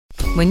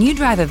When you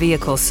drive a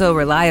vehicle so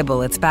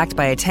reliable it's backed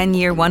by a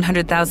 10-year,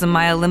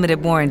 100,000-mile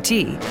limited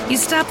warranty, you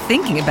stop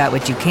thinking about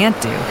what you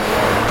can't do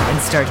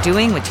and start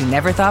doing what you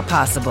never thought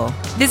possible.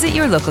 Visit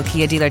your local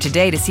Kia dealer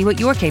today to see what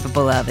you're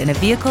capable of in a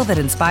vehicle that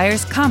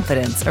inspires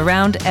confidence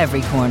around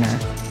every corner.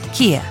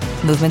 Kia,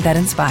 movement that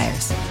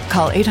inspires.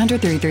 Call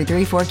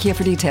 800-333-4KIA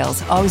for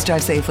details. Always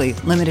drive safely.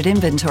 Limited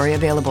inventory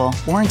available.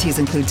 Warranties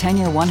include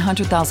 10-year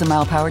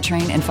 100,000-mile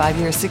powertrain and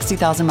 5-year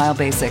 60,000-mile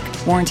basic.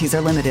 Warranties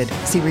are limited.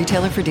 See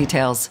retailer for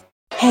details.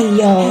 Hey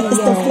yo, it's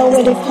the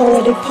Floetic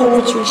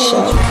Poetry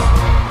Show.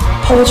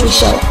 Poetry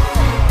Show.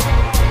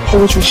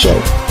 Poetry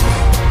Show.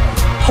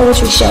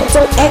 Poetry Show.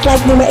 Don't act like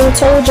Nima ain't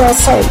told y'all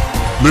so.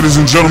 Ladies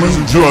and gentlemen,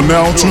 you are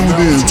now tuned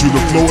in to the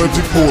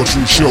Floetic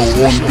Poetry Show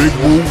on Big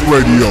Woo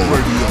Radio.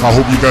 I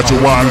hope you got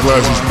your wine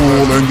glasses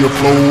full and your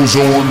flows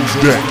on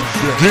deck.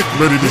 Get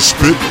ready to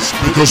spit,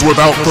 because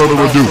without further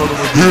ado,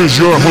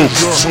 here's your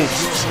hosts,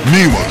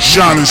 Nima,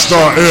 Shining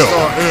Star L,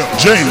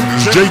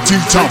 James, JT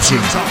Thompson,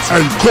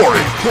 and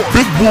Corey,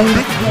 Big Woo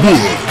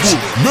Woods.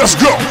 Let's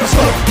go!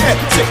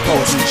 Floetic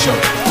Poetry Show.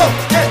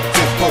 Floetic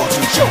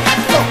Poetry Show.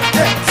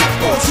 Floetic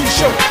Poetry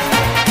Show.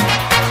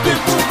 Big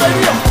Woo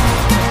Radio.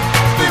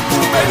 Big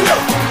Woo Radio.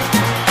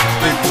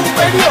 Big Woo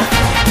Radio.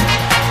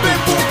 Big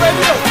Woo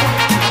Radio.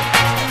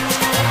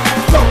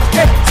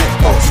 Floetic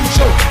Poetry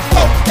Show.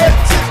 Floetic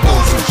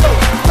Poetry Show.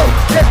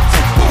 Floetic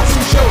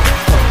Poetry Show.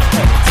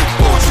 Floetic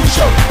Poetry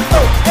Show.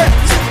 Floetic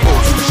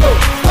Poetry Show.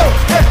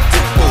 Floetic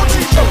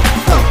Poetry Show.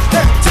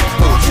 Floetic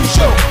Poetry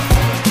Show.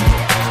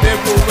 Big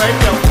Woo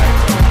Radio.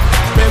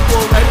 Big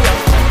Woo Radio.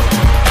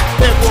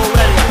 Big Woo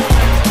Radio.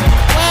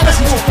 Big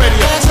Woo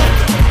Radio.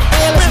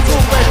 Big Woo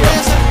Radio.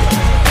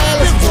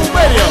 Big Woo Radio. Big Woo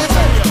Radio.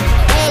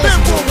 Big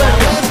Woo Radio.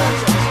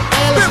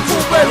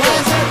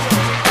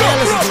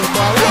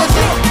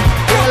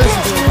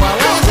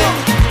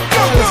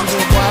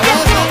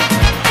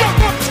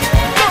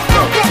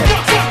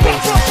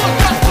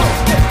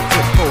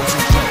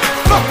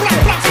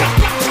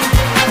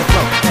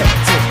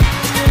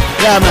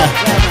 Yeah, man.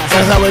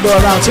 That's how we do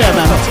around here,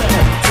 man.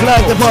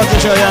 Floetic Poetry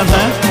Show, you know what I'm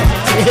saying?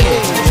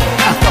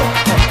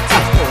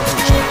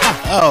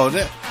 Oh,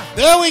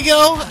 there we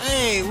go.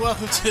 Hey,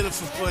 welcome to the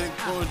Floetic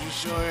Poetry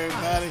Show,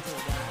 everybody.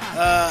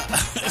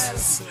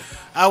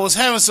 I was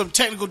having some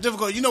technical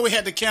difficulty. You know, we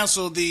had to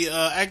cancel the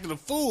Acting the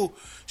Fool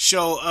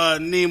show,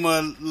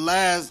 Nima,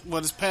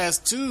 this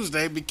past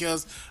Tuesday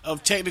because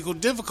of technical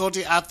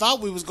difficulty. I thought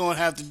we was going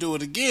to have to do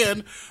it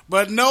again,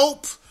 but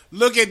nope.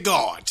 Look at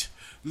God.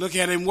 Look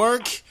at him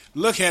work.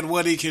 Look at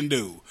what he can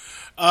do.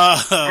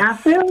 I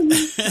feel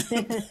you.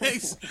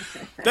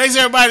 Thanks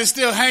everybody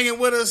still hanging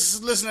with us,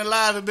 listening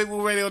live at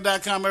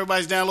BigWooRadio.com.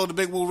 Everybody's download the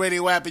Big Woo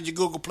Radio app in your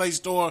Google Play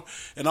Store,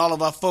 and all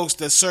of our folks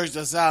that searched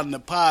us out in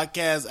the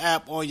podcast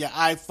app on your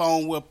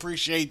iPhone, we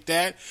appreciate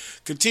that.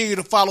 Continue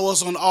to follow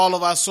us on all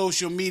of our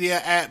social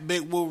media at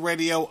Big Woo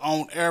Radio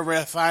on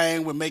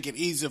everything. We make it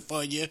easy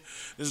for you.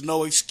 There's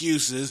no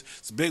excuses.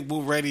 It's Big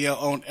Woo Radio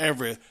on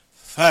everything,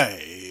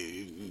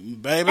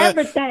 baby.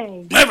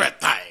 Everything.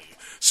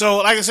 So,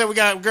 like I said, we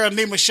got girl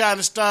Nima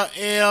Shining Star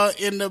L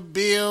in the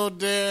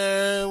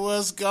building.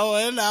 What's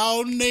going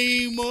on,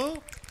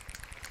 Nima?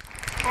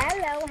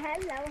 Hello. Hey,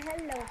 y'all.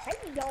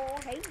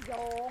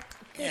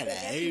 Hello.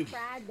 Happy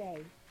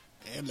Friday.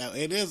 Hello.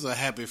 It is a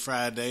happy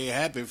Friday.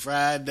 Happy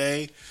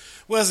Friday.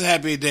 Well, it's a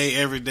happy day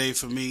every day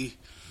for me,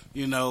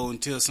 you know,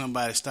 until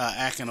somebody start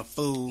acting a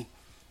fool.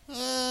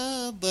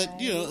 But,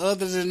 you know,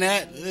 other than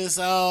that, it's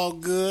all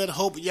good.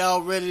 Hope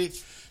y'all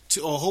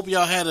hope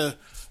y'all had a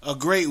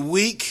great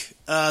week.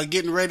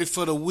 Getting ready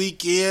for the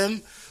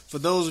weekend. For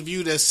those of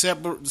you that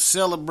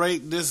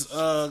celebrate this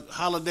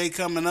holiday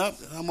coming up,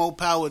 more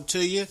power to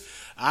you.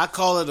 I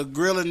call it a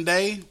grilling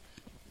day,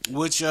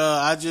 which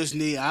I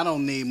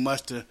don't need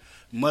much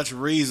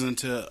reason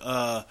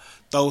to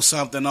throw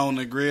something on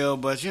the grill.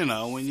 But, you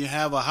know, when you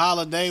have a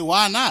holiday,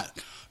 why not?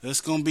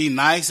 It's going to be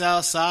nice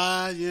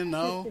outside, you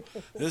know.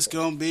 It's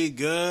going to be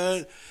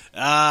good.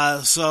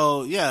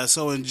 So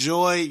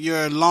enjoy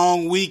your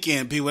long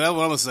weekend, people. That's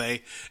what I'm going to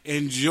say.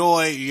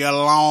 Enjoy your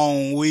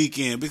long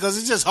weekend. Because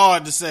it's just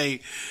hard to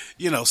say,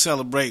 you know,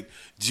 celebrate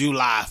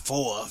July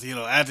 4th, you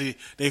know, after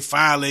they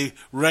finally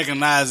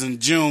recognizing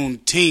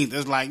Juneteenth.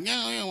 It's like,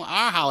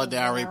 our holiday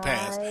already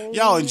passed.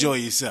 Y'all enjoy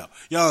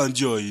yourself. You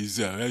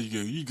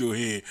go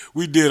ahead.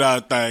 We did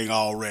our thing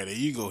already.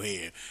 You go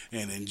ahead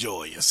and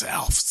enjoy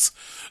yourselves.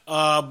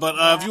 But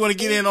if you want to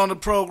get in on the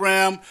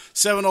program,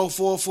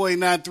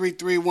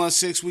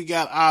 704-489-3316. We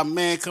got our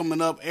man coming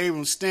up,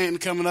 Abraham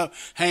Stanten coming up,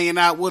 hanging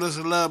out with us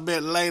a little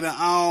bit later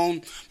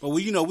on. But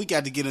we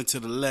got to get into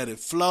the Let It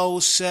Flow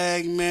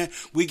segment.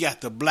 We got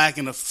the Black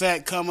in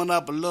Effect coming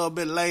up a little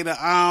bit later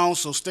on,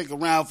 so stick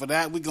around for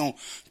that. We're going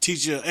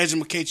to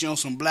educate you on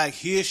some black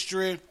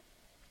history.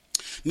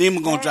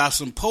 Nima gonna drop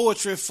some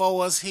poetry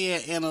for us here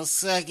in a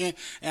second,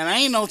 and I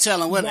ain't no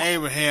telling what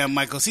Abraham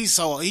might, cause he's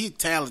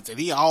talented.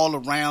 He all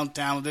around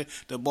talented.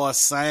 The boy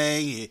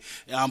sang.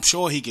 I'm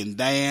sure he can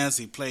dance.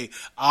 He play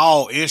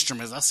all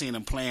instruments. I seen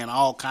him playing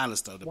all kind of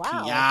stuff. The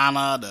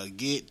piano, the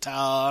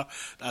guitar.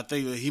 I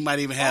think he might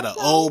even had an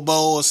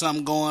oboe or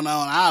something going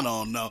on. I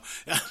don't know.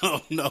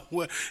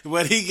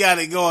 What he got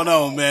it going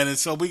on, man. And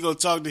so we gonna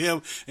talk to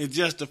him in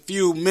just a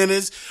few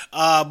minutes.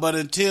 But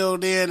until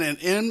then, and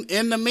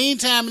in the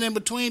meantime, and in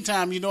between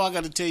time, I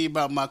got to tell you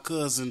about my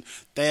cousin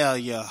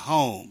Thalia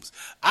Holmes.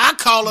 I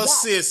call her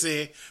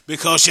Sissy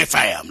because she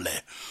family.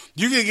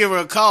 You can give her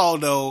a call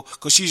though,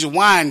 cause she's a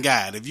wine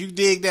guide. If you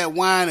dig that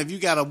wine, if you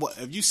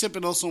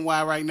sipping on some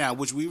wine right now,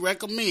 which we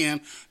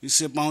recommend, you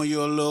sip on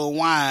your little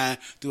wine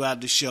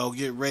throughout the show.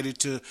 Get ready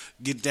to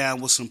get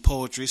down with some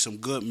poetry, some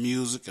good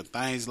music, and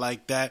things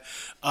like that.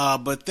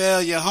 But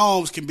Thalia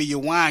Holmes can be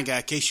your wine guide.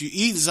 In case you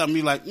eating something,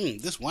 you're like,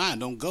 this wine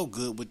don't go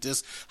good with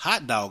this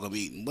hot dog I'm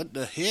eating. What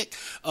the heck?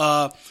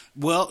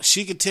 Well,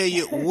 she can tell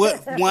you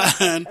what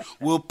wine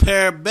will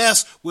pair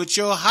best with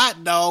your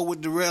hot dog,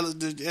 with the relish,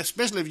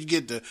 especially if you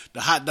get the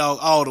hot dog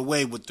all the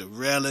way with the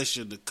relish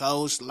and the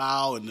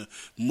coleslaw and the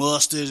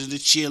mustard and the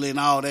chili and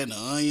all that and the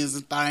onions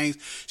and things.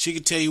 She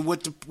can tell you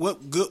what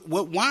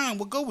wine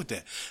will go with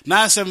that.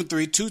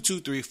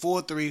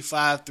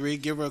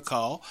 973-223-4353. Give her a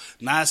call.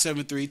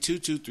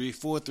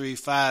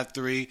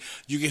 973-223-4353.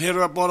 You can hit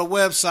her up on the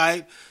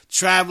website,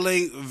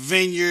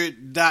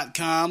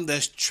 travelingvineyard.com.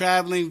 That's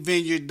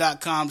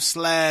travelingvineyard.com /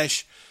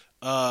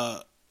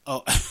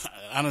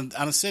 I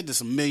done said this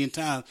a million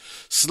times.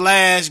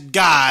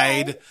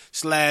 /guide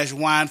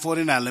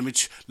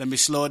 /wine49. Let me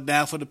slow it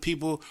down for the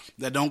people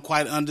that don't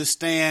quite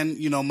understand,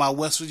 my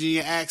West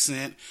Virginia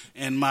accent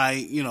and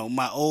my,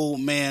 my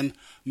old man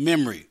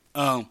memory.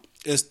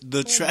 It's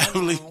the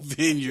Traveling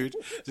Vineyard,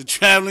 the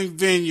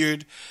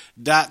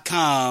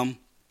travelingvineyard.com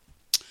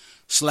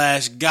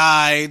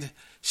 /guide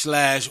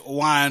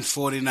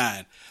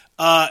 /wine49.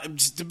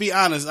 To be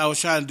honest, I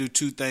was trying to do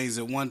two things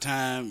at one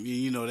time.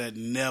 That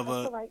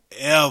never,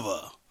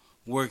 ever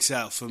works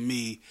out for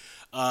me.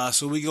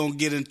 So we're going to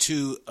get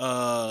into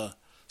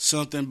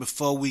something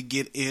before we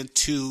get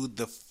into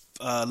the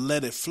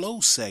Let It Flow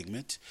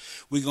segment.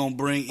 We're going to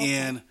bring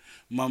in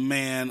my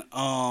man,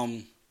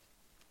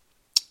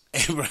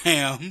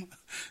 Abraham.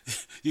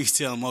 You can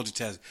tell I'm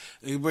multitasking.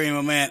 We bring in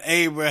my man,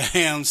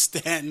 Abraham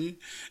Stanten,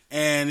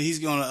 and he's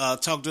going to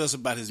talk to us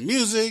about his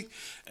music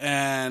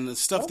and the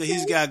stuff that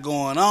he's got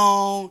going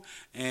on,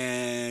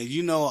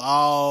 and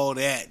all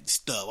that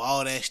stuff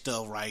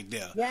right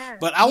there. Yeah,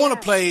 but I want to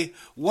play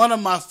one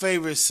of my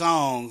favorite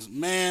songs,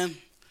 man.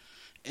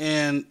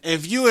 And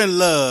if you're in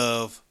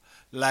love,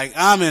 like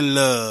I'm in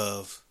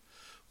love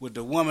with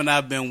the woman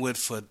I've been with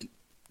for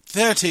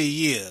 30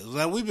 years.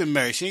 Like, we've been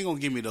married. She ain't going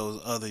to give me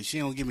those others. She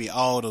ain't going to give me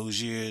all those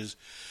years,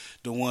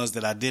 the ones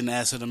that I didn't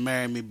ask her to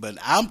marry me, but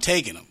I'm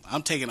taking them.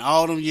 I'm taking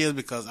all them years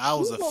because I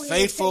was a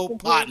faithful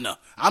partner.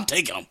 I'm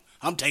taking them.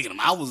 I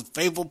was a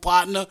faithful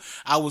partner.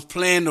 I was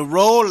playing the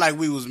role like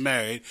we was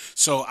married.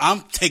 So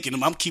I'm taking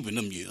them. I'm keeping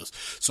them years.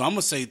 So I'm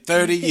going to say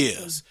 30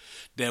 years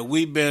that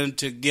we've been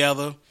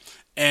together.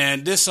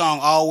 And this song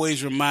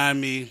always remind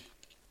me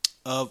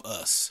of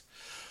us.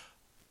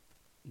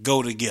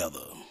 Go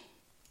Together.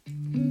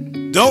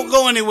 Don't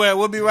go anywhere.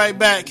 We'll be right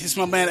back. It's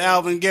my man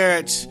Alvin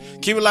Garrett.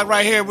 Keep it locked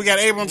right here. We got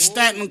Abraham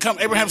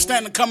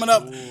Stanten coming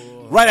up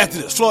right after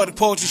this Floetic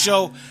Poetry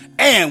Show,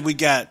 and we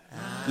got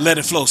Let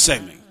It Flow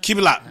segment. Keep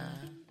it locked.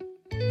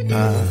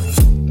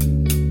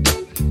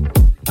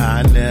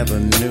 I never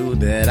knew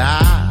that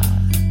I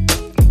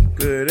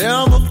could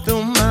ever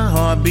feel my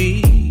heart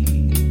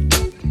beat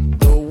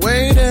the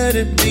way that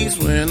it beats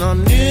when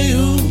I'm near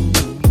you.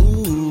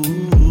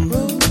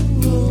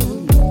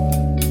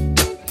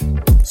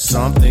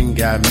 Something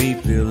got me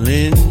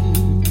feeling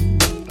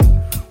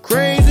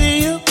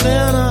crazier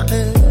than I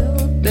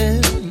ever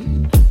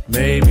been.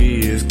 Maybe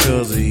it's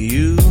 'cause of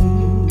you.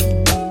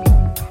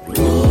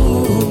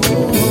 Ooh,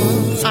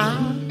 I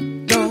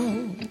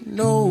don't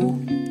know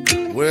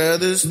where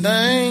this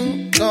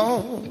thing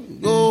gon'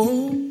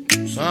 go.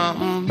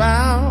 Something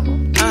about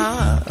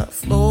I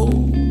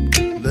flow.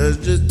 Let's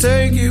just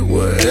take it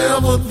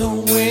wherever the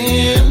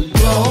wind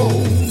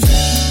blows.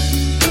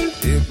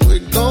 If we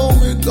go,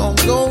 we gon'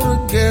 go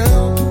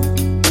together.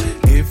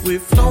 If we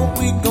float,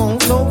 we gon'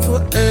 float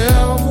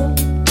forever.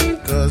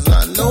 'Cause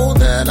I know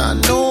that I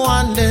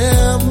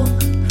never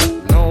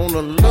known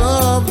a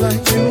love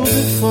like you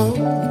before.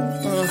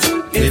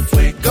 If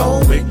we go,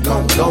 we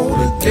gon' go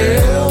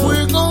together.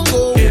 We gon'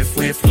 go. If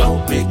we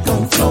float, we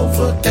gon' float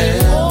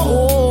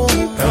forever.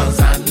 'Cause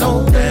I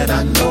know that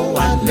I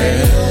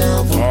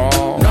never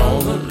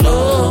known a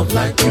love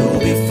like you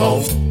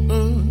before.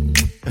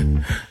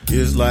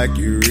 It's like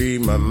you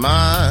read my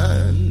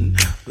mind,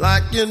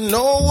 like you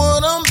know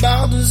what I'm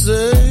about to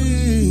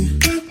say.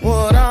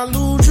 What I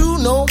lose, you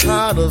know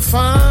how to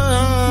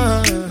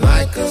find.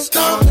 Like a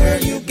star,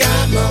 girl, you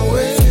got my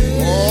way.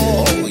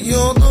 Oh,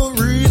 you're the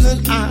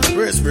reason I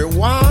press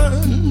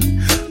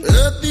rewind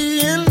at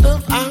the end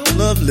of our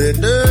lovely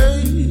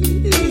day.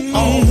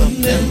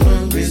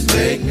 Memories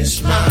make me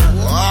smile.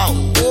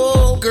 Oh,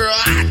 oh, girl,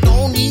 I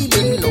don't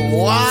even know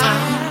why.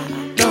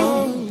 I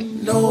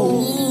don't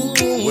know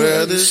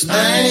where this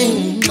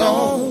thing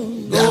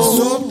gon' go. There's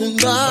something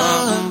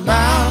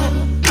about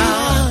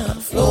I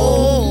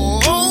flow.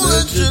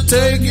 Let you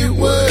take it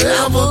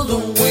wherever the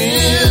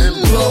wind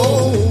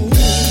blows.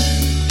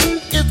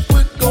 If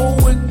we go,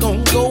 we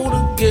gon' go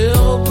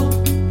together.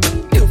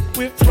 If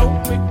we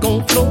float, we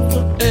gon' float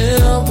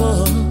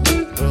forever.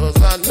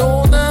 'Cause I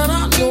know that I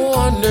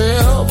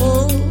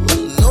never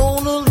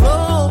known a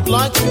love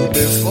like you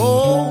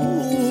before.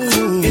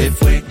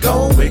 If we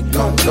go, we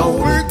gon' go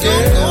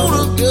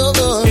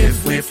together.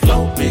 If we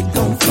float, we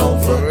gon'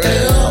 float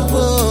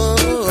forever.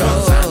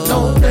 'Cause I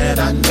know that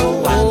I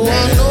know I'll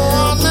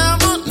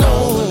never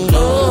know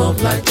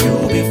love like you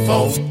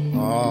before.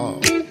 Oh,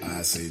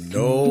 I say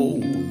no,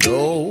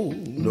 no,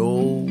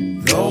 no,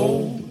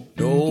 no,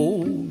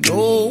 no,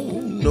 no,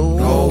 no, no,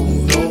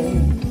 no,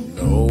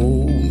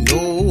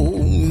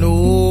 no,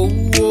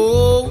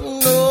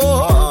 no.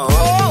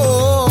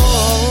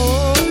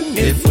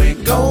 If we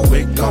go,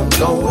 we gon'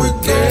 go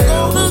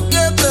together.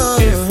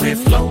 If we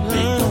float,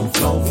 we gon'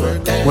 float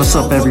forever. What's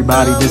up,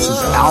 everybody? This is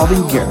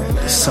Alvin Garrett,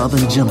 the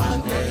Southern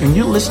Gentleman, and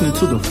you're listening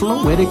to the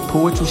Floetic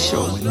Poetry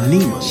Show with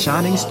Nima,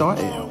 Shining Star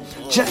L,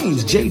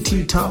 James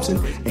JT Thompson,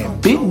 and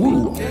Big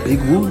Woo on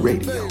Big Woo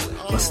Radio,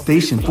 a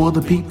station for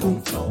the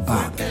people,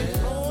 by the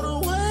people.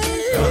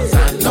 'Cause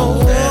I know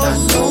that I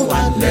know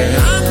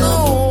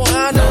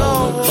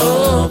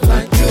love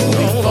like you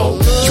before.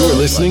 You're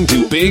listening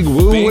to Big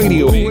Woo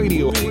Radio.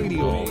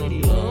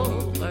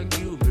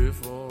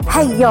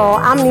 Hey y'all,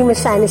 I'm Nima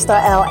Shining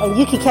Star L, and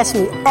you can catch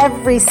me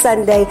every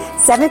Sunday,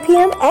 7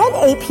 p.m. and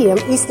 8 p.m.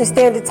 Eastern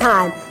Standard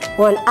Time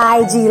on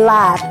IG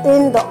Live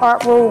in the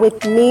Art Room with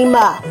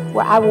Nima,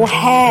 where I will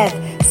have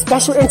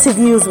special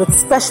interviews with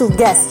special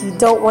guests you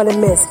don't want to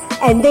miss.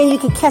 And then you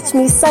can catch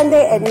me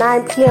Sunday at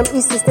 9 p.m.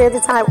 Eastern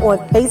Standard Time on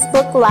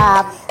Facebook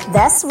Live.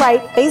 That's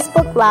right,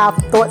 Facebook Live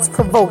Thoughts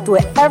Provoked,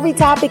 where every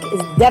topic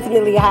is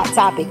definitely a hot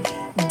topic.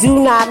 Do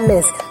not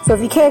miss. So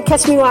if you can't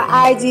catch me on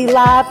IG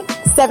Live,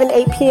 7,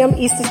 8 p.m.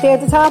 Eastern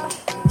Standard Time,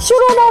 shoot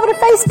on over to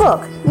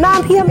Facebook,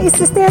 9 p.m.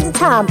 Eastern Standard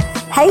Time.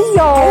 Hey,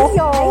 y'all. Hey,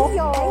 y'all. Hey,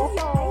 y'all.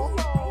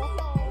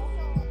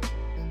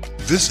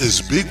 This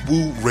is Big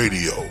Woo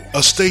Radio,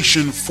 a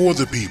station for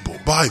the people,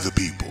 by the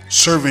people,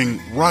 serving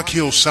Rock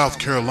Hill, South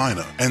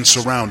Carolina and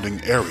surrounding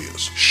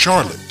areas,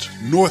 Charlotte,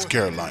 North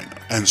Carolina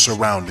and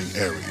surrounding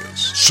areas,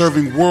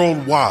 serving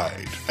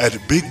worldwide at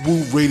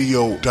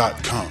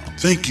bigwooradio.com.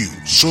 Thank you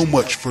so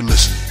much for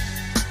listening.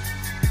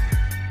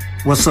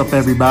 What's up,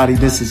 everybody?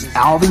 This is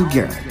Alvin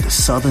Garrett, the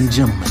Southern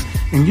Gentleman,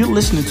 and you're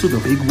listening to the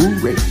Big Woo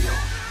Radio,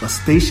 a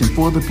station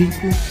for the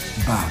people,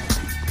 by the people.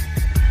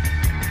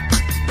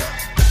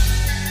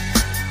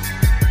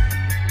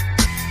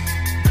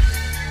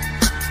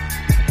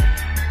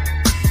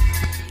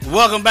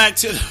 Welcome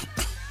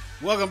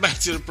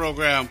back to the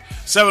program.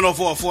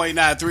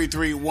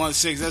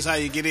 704-489-3316. That's how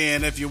you get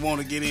in if you want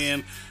to get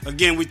in.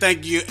 Again, we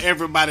thank you,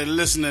 everybody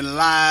listening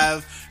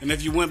live. And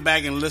if you went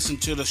back and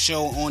listened to the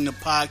show on the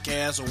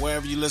podcast or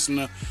wherever you listen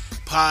to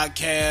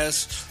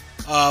podcasts,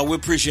 we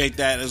appreciate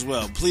that as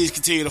well. Please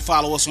continue to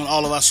follow us on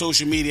all of our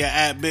social media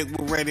at Big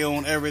Woo Radio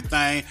on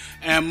everything.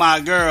 And my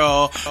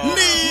girl,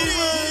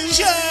 Nima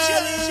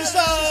Shining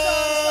Star.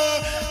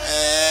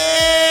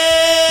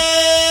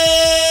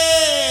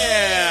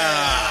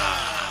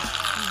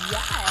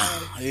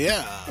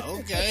 Yeah,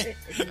 okay.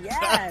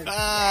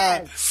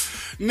 Yes.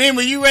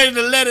 Nima, you ready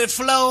to let it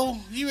flow?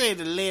 You ready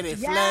to let it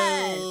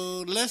Yes.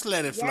 flow? Let's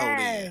let it flow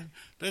Yes. then.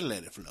 Let's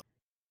let it flow.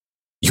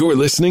 You're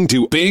listening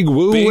to Big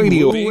Woo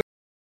Radio.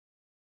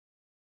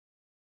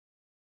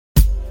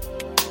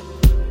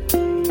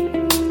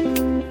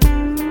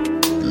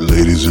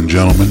 Ladies and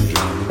gentlemen,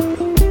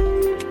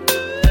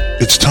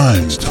 it's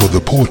time for the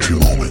poetry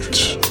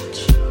moment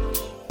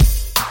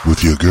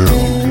with your girl,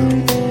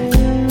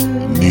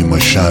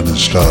 Nima Shining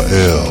Star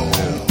L.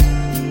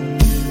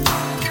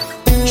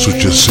 So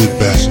just sit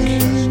back,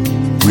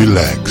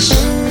 relax,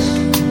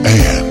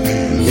 and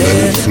let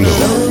it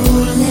flow.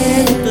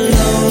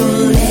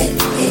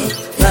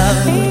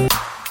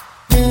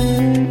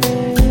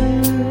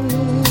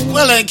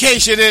 Well, in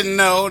case you didn't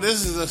know,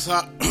 this is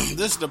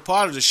the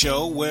part of the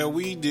show where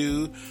we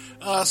do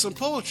some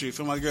poetry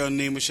from my girl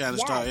Nima Shining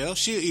Star L.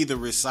 She'll either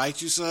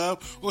recite you some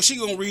or she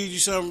gonna read you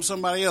some from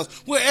somebody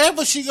else.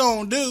 Wherever she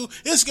gonna do,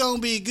 it's gonna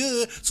be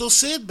good. So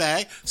sit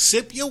back,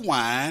 sip your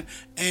wine,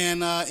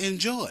 and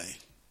enjoy.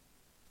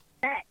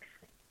 Thanks.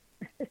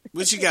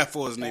 What you got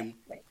for us, Nima?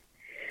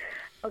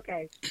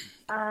 Okay.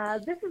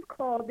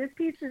 This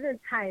piece is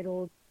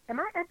entitled,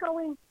 am I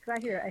echoing? Because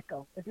I hear an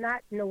echo. If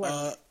not, no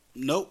way.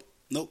 Nope.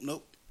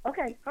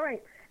 Okay, all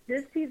right.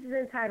 This piece is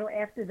entitled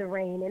After the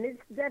Rain, and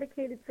it's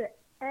dedicated to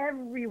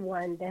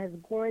everyone that has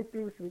gone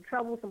through some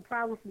trouble, some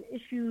problems, some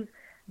issues,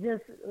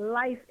 just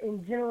life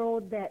in general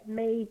that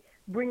may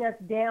bring us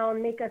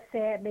down, make us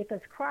sad, make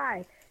us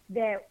cry.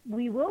 That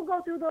we will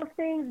go through those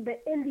things,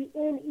 but in the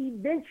end,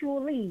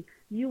 eventually,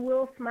 you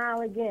will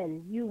smile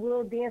again. You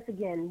will dance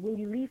again when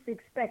you least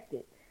expect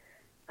it.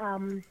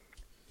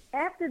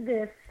 After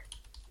this,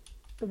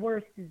 the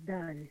worst is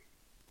done.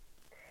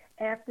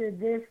 After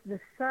this, the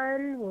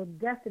sun will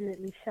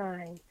definitely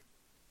shine.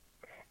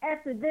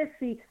 After this,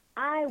 see,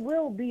 I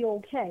will be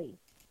okay.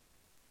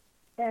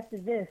 After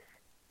this,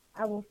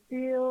 I will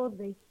feel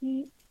the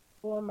heat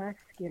on my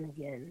skin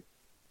again.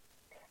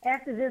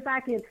 After this, I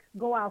can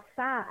go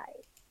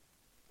outside.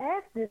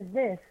 After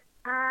this,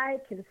 I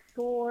can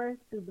soar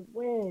through the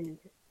wind.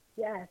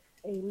 Yes,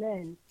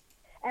 amen.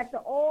 After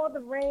all the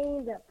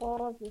rain that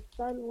falls, the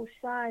sun will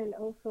shine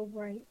oh so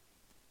bright.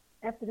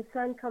 After the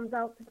sun comes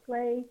out to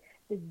play,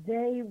 the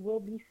day will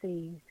be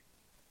saved.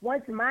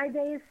 Once my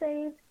day is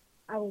saved,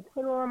 I will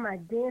put on my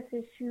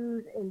dancing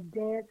shoes and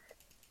dance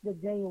the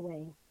day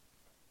away.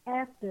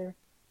 After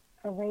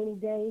a rainy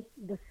day,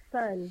 the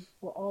sun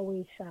will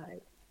always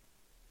shine.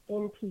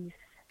 In peace.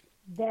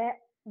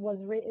 That was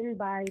written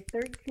by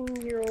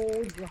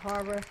 13-year-old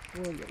Jahara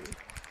Williams.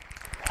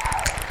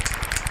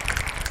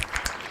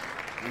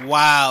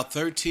 Wow,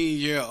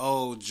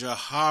 13-year-old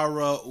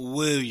Jahara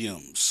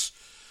Williams.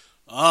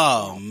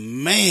 Oh,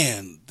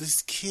 man,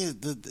 this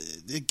kid,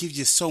 it gives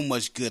you so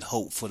much good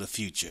hope for the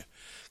future.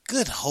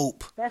 Good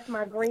hope. That's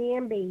my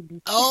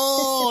grandbaby.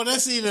 Oh,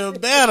 that's even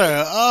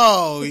better.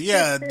 Oh,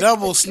 yeah,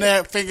 double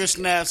snap, finger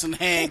snaps, and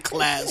hand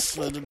claps.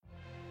 For the...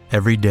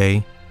 Every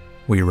day,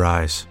 we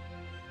rise,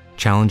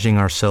 challenging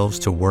ourselves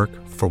to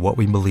work for what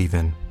we believe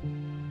in.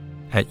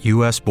 At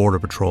U.S. Border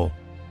Patrol,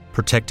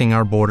 protecting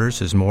our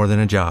borders is more than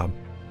a job.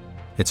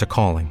 It's a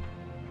calling.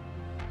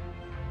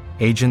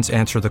 Agents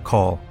answer the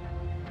call,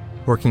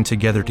 working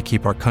together to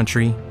keep our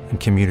country and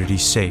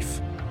communities safe.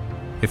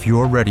 If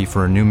you're ready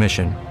for a new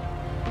mission,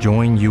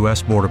 join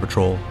U.S. Border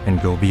Patrol and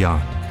go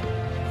beyond.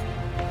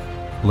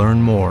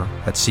 Learn more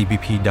at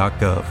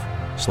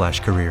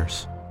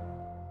cbp.gov/careers.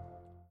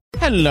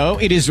 Hello,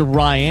 it is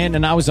Ryan,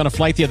 and I was on a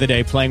flight the other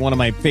day playing one of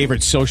my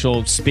favorite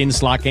social spin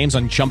slot games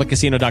on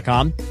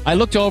ChumbaCasino.com. I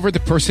looked over at the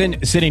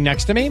person sitting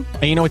next to me,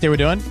 and you know what they were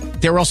doing?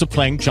 They were also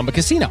playing Chumba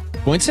Casino.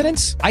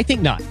 Coincidence? I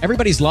think not.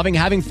 Everybody's loving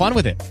having fun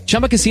with it.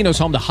 Chumba Casino is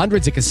home to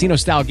hundreds of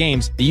casino-style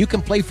games that you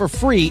can play for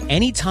free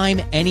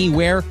anytime,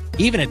 anywhere,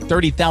 even at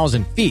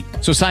 30,000 feet.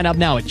 So sign up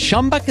now at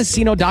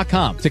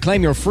ChumbaCasino.com to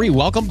claim your free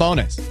welcome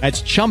bonus.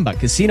 That's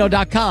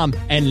ChumbaCasino.com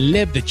and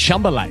live the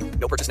Chumba life.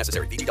 No purchase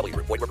necessary. VGW.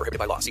 Void where prohibited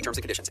by law. See terms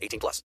and conditions.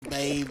 18+.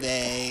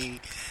 Baby.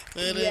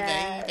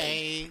 Yes.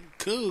 Baby.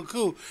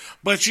 Cool.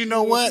 But you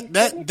know what?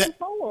 That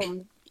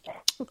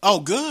Oh,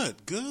 good,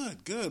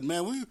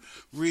 man. We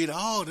read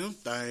all them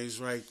things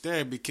right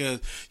there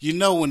because you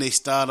know when they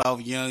start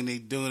off young, they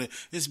doing it.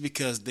 It's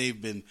because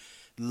they've been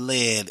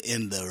led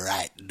in the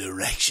right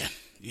direction.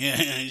 You know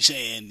what I'm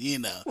saying? You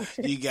know,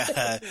 you got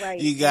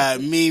right. you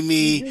got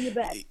Mimi,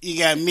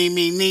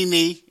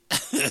 Nini.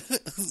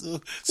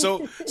 so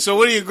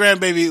what do your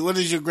grandbaby? What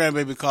does your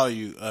grandbaby call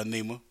you,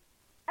 Nima?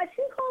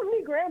 She calls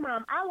me grandma.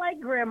 I like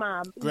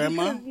grandma.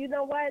 Grandma? Because you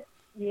know what?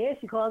 Yeah,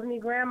 she calls me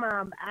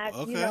grandma.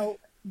 Okay. You know,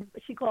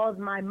 she calls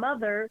my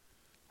mother,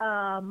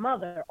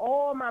 mother.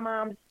 All my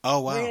mom's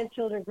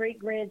grandchildren,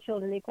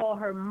 great-grandchildren, they call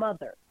her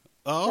mother.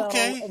 Oh,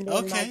 okay. So, and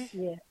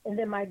then and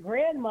then my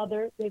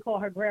grandmother, they call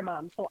her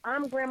grandma. So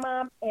I'm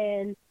grandma,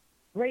 and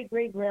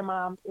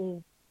great-great-grandma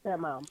is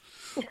stepmom.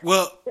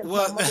 Well,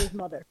 my mother's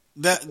mother.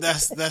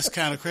 That's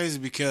kind of crazy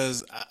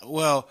because,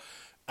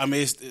 I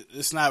mean,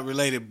 it's not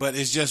related, but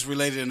it's just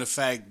related in the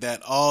fact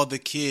that all the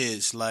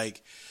kids,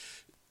 like,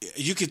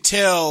 you could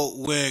tell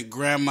when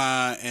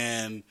grandma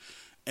and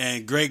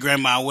great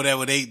grandma,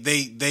 whatever,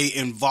 they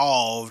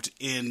involved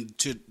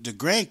into the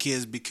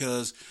grandkids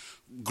because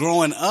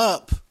growing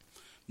up,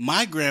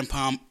 my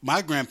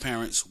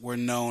grandparents were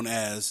known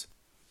as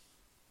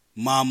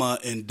mama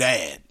and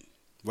dad,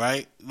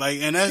 right? Like,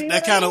 and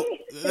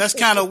that's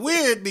kind of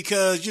weird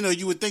because you know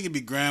you would think it'd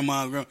be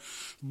grandma,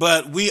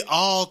 but we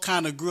all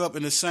kind of grew up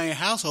in the same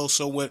household,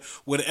 so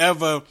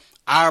whatever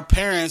our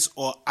parents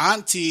or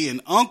auntie and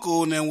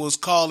uncle and then was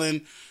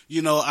calling,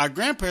 you know, our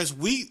grandparents,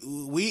 we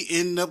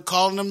ended up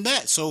calling them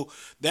that. So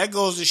that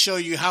goes to show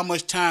you how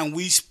much time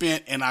we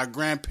spent in our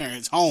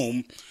grandparents'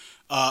 home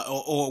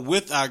or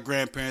with our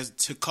grandparents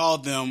to call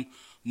them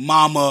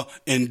mama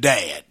and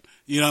dad.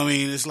 You know what I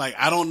mean? It's like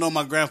I don't know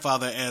my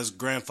grandfather as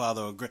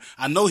grandfather or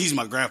I know he's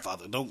my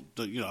grandfather. Don't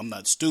you know? I'm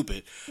not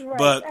stupid, right,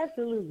 but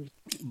absolutely.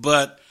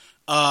 But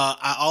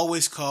I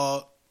always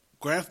called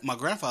my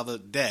grandfather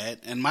dad,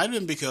 and might have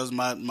been because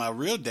my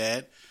real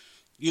dad,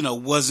 you know,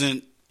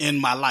 wasn't in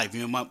my life.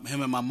 You know,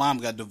 him and my mom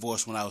got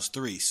divorced when I was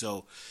 3,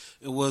 so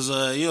it was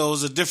it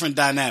was a different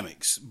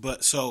dynamics.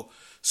 But so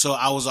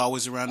I was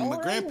always around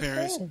my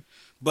grandparents.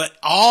 But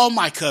all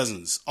my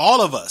cousins, all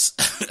of us,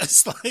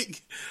 it's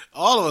like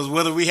all of us,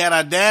 whether we had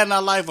our dad in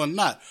our life or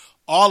not,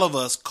 all of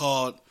us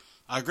called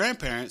our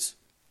grandparents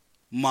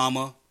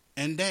mama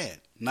and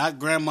dad, not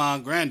grandma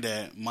and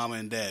granddad, mama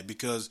and dad,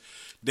 because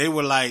they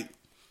were like,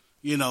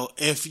 you know,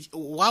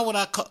 why would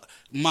I call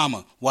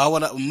mama? Why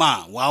would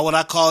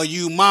I call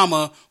you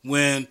mama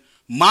when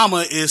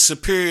mama is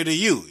superior to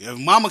you. If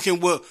mama can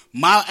whoop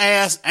my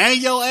ass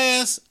and your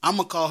ass, I'm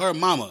going to call her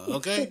mama,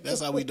 okay?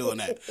 That's how we doing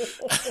that.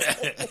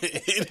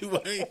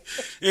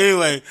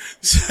 Anyway.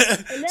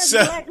 And that's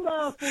black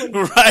love for you.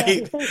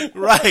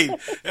 Right.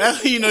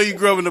 That's how you know you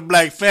grew up in a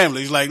black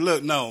family. It's like,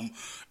 look, no,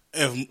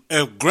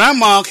 if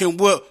grandma can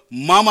whoop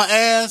mama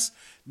ass,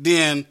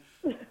 then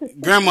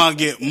grandma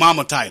get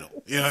mama title.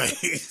 You know what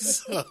I mean?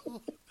 So,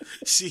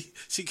 she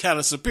kind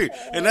of superior,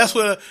 and that's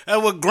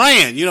what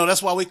grand. You know,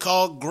 that's why we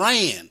call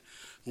grand.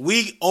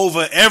 We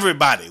over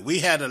everybody. We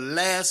had the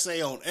last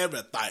say on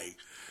everything.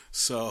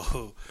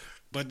 So,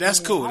 but that's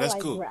cool. That's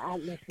cool. I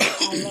love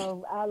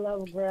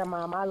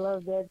grandmom. I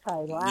love that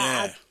title.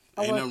 Yeah.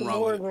 I ain't want nothing some wrong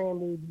more with it.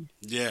 grandbabies.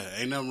 Yeah,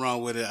 ain't nothing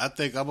wrong with it. I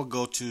think I'm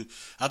gonna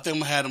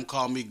have them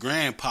call me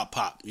Grand Pop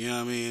Pop. You know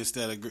what I mean?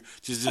 Instead of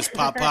just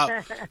Pop Pop,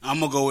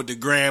 I'm gonna go with the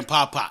Grand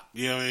Pop Pop.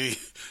 You know what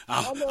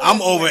I mean?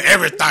 I'm over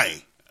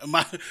everything.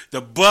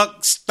 The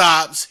buck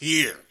stops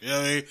here. You know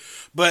what I mean?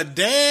 But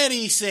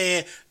Daddy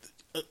said,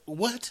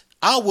 "What?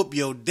 I'll whoop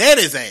your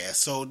daddy's ass."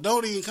 So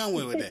don't even come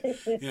with that.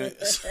 You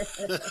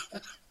know?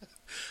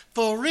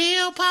 For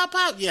real, Pop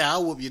Pop? Yeah,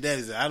 I'll whoop your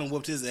daddy's ass. I done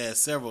whooped his ass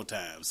several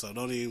times, so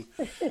don't even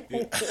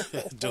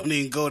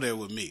go there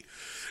with me.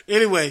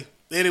 Anyway,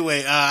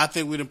 I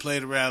think we done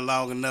played around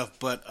long enough,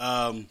 but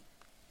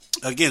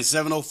again,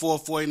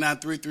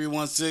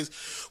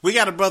 704-489-3316. We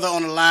got a brother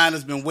on the line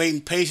that's been waiting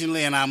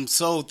patiently, and I'm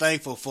so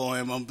thankful for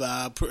him.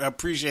 I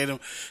appreciate him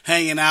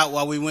hanging out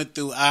while we went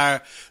through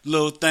our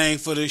little thing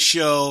for the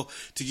show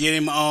to get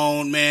him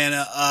on, man,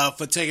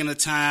 for taking the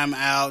time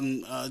out,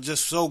 and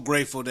just so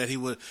grateful that he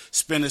would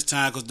spend his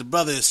time, because the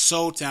brother is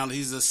so talented.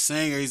 He's a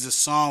singer. He's a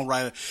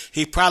songwriter.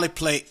 He probably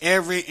played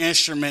every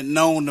instrument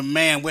known to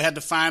man. We had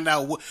to find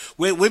out.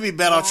 We'd be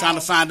better off trying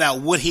to find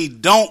out what he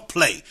don't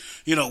play.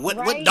 You know, what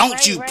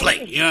don't you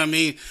play? You know what I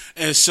mean?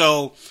 And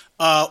so,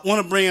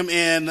 want to bring him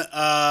in,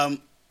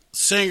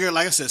 singer,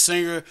 like I said,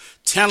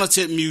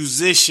 talented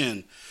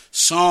musician,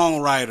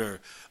 songwriter,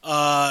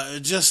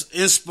 just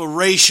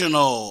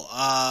inspirational,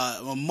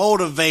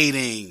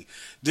 motivating.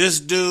 This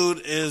dude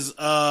is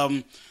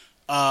all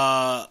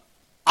that.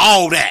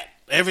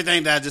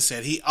 Everything that I just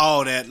said, he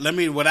all that.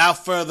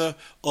 Without further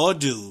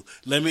ado,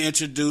 let me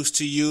introduce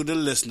to you the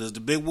listeners,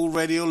 the Big Woo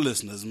Radio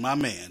listeners, my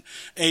man,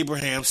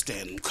 Abraham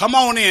Stanten. Come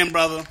on in,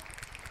 brother.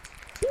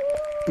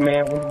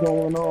 Man, what's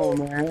going on,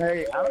 man?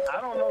 Hey,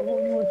 I don't know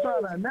who you were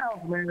trying to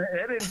announce, man.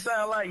 That didn't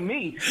sound like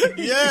me.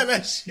 Yeah,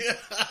 that's shit.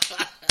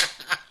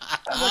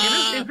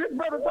 Is this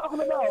brother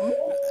talking about me?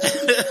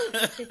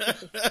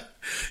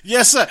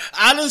 Yes, sir.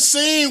 I done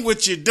seen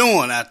what you're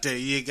doing out there.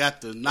 You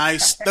got the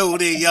nice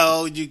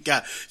studio. You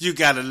got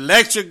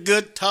electric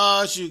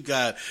guitars. You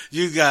got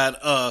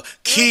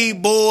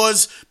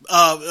keyboards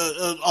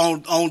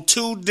on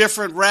 2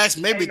 different racks,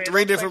 maybe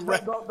 3 different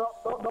racks.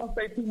 Don't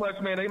say too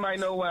much, man. They might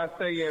know why I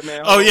say it,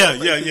 man. Oh yeah.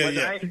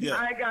 I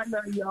ain't got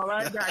nothing, y'all.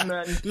 I ain't got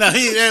nothing. No,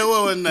 he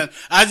wasn't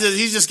nothing.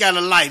 He just got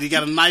a light. He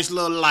got a nice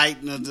little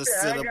light, and just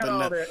sit up in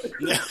there.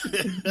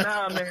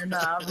 Nah, man.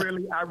 Nah,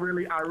 I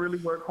really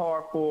work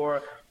hard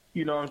for,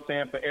 you know what I'm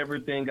saying, for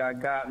everything I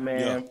got, man.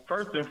 Yeah.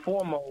 First and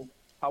foremost,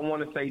 I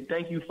want to say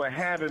thank you for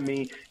having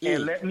me,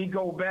 and let me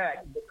go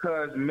back,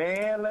 because,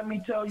 man, let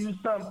me tell you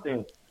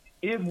something.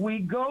 If we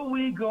go,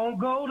 we gon'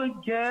 go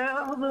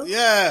together.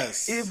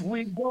 Yes. If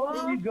we go,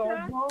 we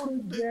gon' go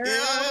together.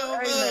 Yeah.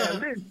 Hey,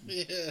 man, listen.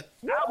 Yeah.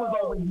 I was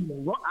over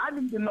here. I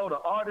need to know the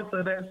artist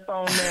of that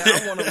song, man.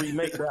 I want to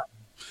remake that.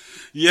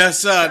 Yes,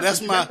 sir.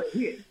 That's my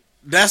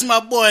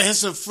boy.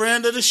 He's a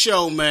friend of the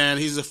show, man.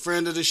 He's a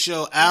friend of the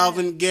show.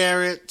 Alvin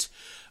Garrett.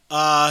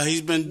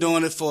 He's been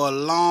doing it for a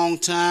long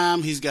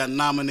time. He's got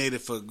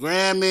nominated for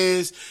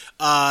Grammys.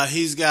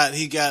 He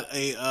got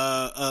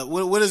a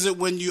what is it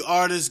when you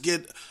artists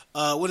get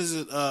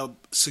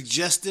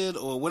suggested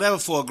or whatever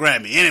for a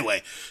Grammy?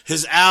 Anyway,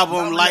 his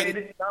album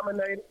nominated.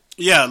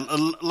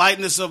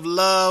 Lightness of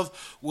Love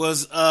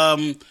was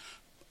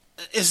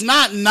it's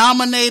not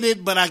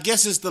nominated, but I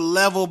guess it's the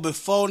level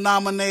before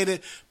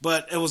nominated.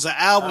 But it was an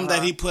album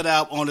that he put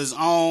out on his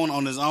own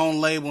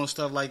label and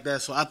stuff like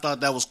that. So I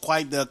thought that was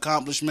quite the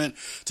accomplishment.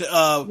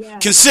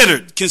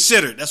 Considered.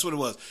 That's what it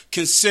was.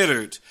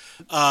 Considered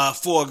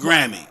for a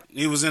Grammy.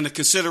 He was in the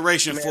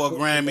consideration for a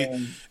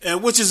Grammy,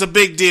 which is a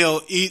big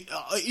deal.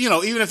 You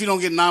know, even if you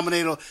don't get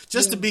nominated,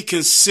 just to be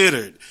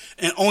considered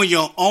and on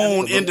your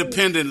own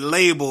independent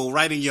label,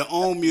 writing your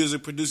own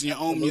music, producing your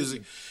own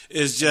music,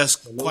 is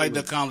just quite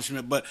the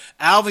accomplishment. But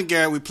Alvin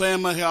Garrett, we play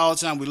him here all the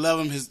time. We love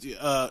him. His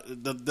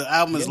the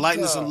album is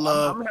Lightness of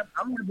Love.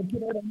 I'm gonna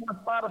put it on my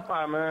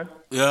Spotify, man.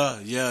 Yeah.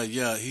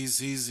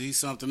 He's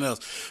something else.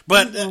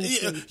 But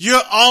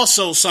you're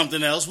also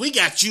something else. We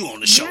got you on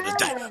the show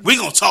today. We're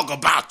gonna talk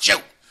about you.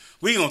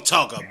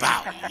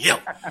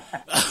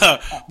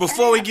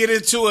 Before we get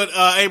into it,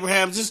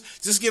 Abraham,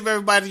 just give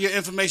everybody your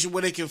information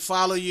where they can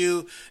follow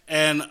you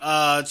and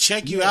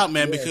check you out,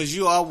 man, because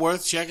you are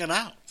worth checking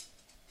out.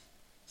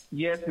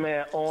 Yes,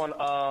 man.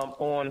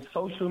 On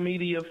social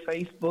media,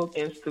 Facebook,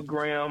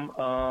 Instagram,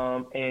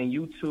 and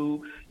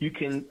YouTube, you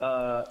can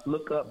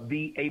look up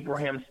the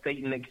Abraham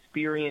Stanten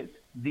Experience.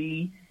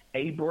 The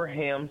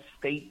Abraham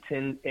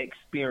Stanten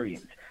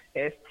Experience.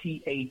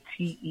 Staten,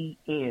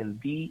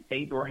 The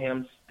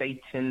Abraham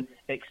Stanten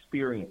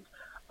Experience.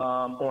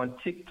 On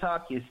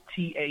TikTok is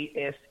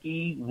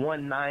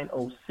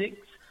TASE1906.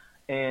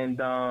 And,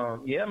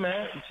 yeah,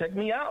 man, check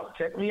me out.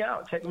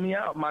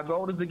 My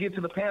goal is to get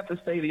to the Panther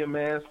Stadium,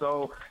 man.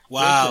 So,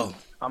 wow. Listen,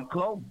 I'm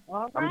close.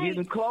 I'm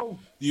getting close.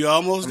 You're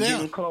almost there.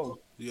 Getting close.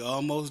 You're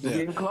almost there. I'm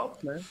getting close,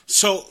 man.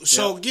 So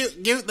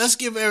let's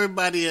give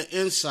everybody an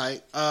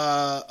insight.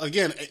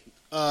 Again,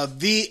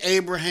 The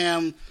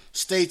Abraham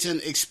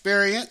Stanten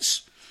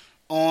Experience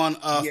on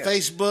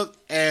Facebook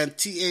and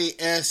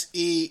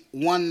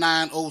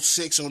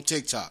TASE1906 on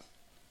TikTok.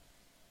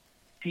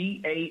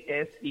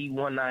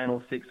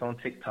 TASE1906 on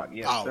TikTok.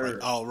 Yes, sir.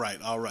 All right.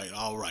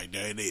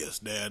 There it is.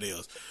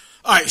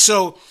 All right,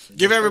 so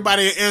give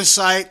everybody an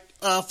insight.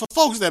 For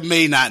folks that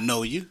may not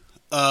know you,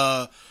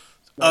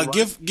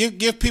 give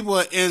people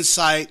an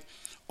insight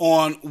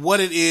on what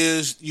it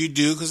is you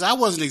do, because I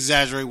wasn't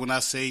exaggerating when I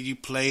say you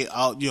play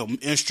out,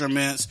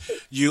 instruments,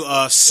 you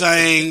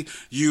sing,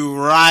 you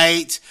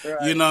write,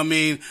 right. You know what I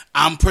mean?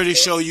 I'm pretty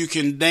sure you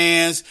can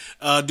dance,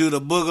 do the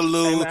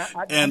boogaloo.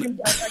 Hey, man,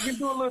 I can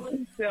do a little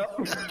two-step.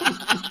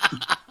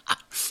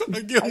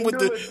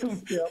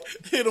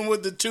 Hit him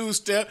with the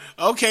two-step.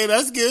 Okay,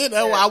 that's good.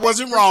 I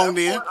wasn't wrong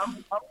then.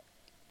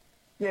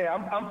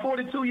 I'm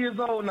 42 years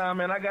old now,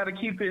 man. I gotta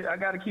keep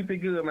it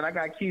good, man. I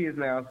got kids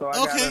now, so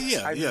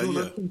I do a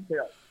little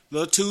two-step.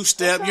 Little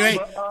two-step. Okay,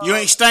 you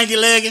ain't stanky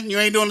legging. You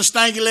ain't doing the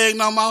stanky leg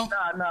no more.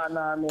 Nah, man.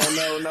 No,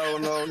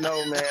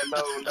 man.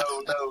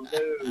 No.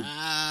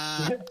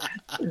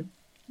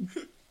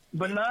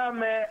 But nah,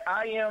 man.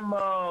 I am.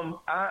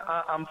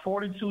 I'm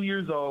 42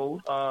 years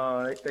old.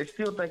 They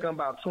still think I'm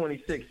about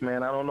 26,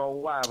 man. I don't know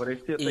why, but they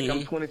still think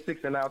I'm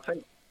 26, and I'll take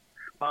it.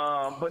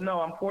 But no,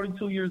 I'm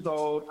 42 years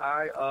old.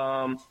 I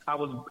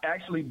was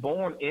actually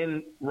born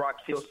in Rock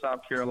Hill,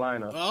 South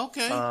Carolina.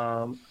 Okay.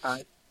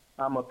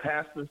 I'm a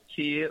pastor's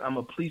kid. I'm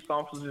a police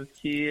officer's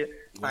kid.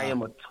 Wow. I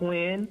am a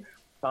twin.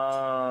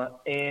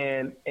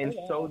 And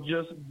so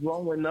just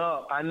growing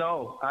up, I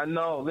know.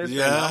 Listen,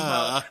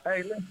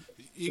 listen.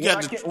 You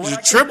got the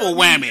triple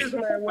whammy.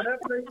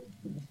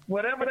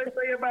 Whatever they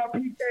say about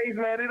PKs,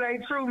 man, it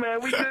ain't true, man.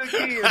 We good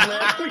kids,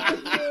 man.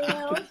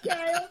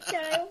 Okay.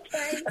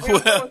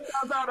 Shout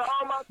out to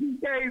all my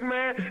PKs,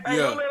 man. Hey,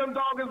 don't let them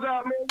doggers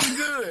out, man. We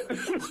good.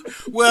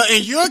 Well,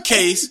 in your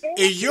case,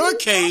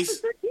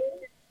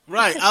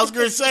 right. I was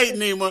going to say,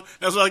 Nima.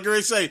 That's what I was going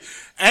to say.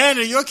 And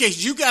in your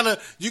case, you gotta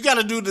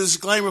do the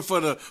disclaimer for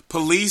the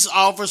police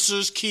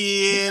officer's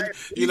kid.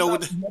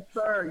 Yes,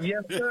 sir.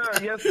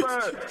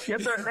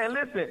 And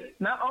listen,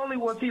 not only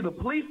was he the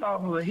police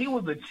officer, he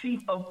was the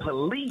chief of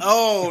police.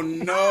 Oh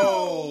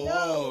no,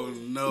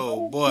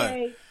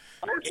 boy.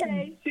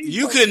 Okay.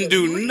 You couldn't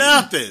do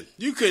nothing.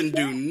 Well,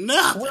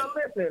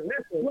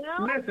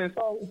 listen.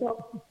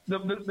 So the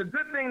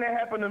good thing that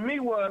happened to me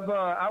was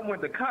I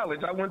went to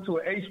college. I went to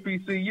an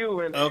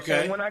HBCU, and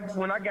when I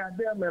got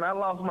there, man, I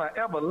lost my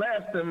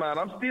everlasting mind.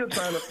 I'm still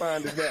trying to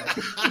find it back.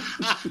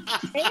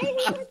 And he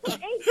went to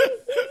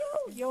HBCU.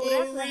 Yo,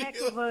 that's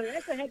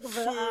a heck of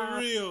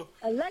a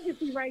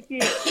legacy right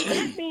there.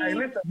 That means hey,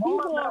 listen,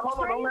 hold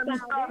on, don't let me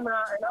stop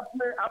now. And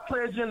I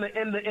pledge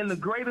in the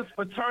greatest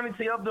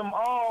fraternity of them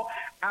all,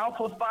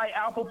 Alpha Phi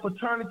Alpha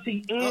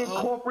Fraternity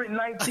Incorporated,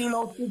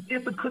 1906,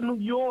 Ithaca, New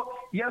York.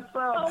 Yes,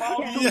 sir.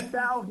 Okay.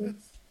 2000.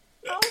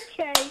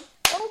 Okay.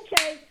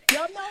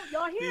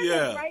 Y'all hear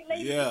this, right,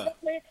 ladies and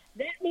gentlemen?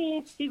 That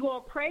means he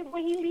gonna pray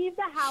when he leaves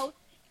the house,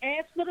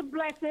 ask for the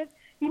blessings.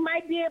 He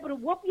might be able to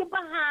whoop you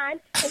behind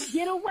and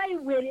get away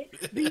with it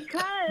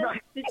because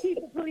the chief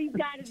of police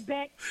got his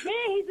back. Then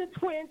he's a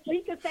twin, so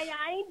he can say,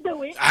 I ain't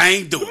do it. I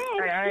ain't do it.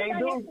 I ain't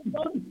do it.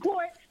 Go to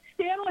court,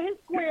 stand on his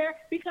square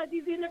because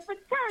he's in a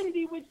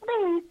fraternity, which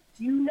means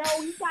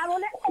he's got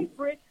on the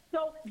apron.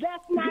 So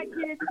let's not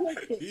get it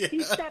twisted. Yeah.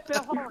 He's stepping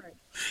hard.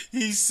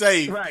 He's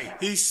safe. Right.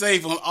 He's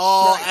safe on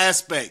all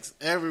aspects,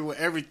 everywhere,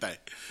 everything.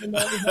 I'm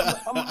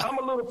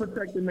a little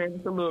protected, man,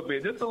 just a little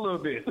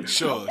bit.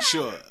 Sure.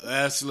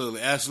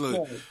 Absolutely.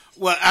 Yeah.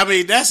 Well, I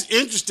mean, that's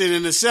interesting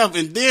in itself.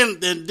 And then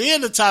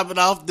to top it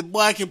off, the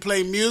boy can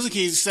play music.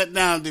 He sat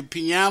down at the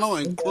piano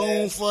and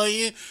croon for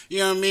you. You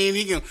know what I mean?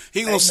 He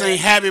gonna sing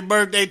happy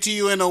birthday to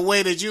you in a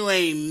way that you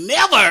ain't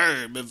never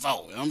heard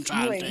before. I'm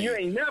trying to tell you. You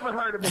ain't never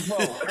heard it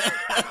before.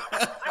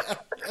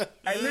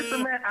 Hey,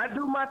 listen, man, I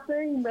do my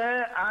thing,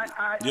 man.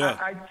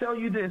 I tell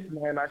you this,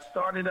 man. I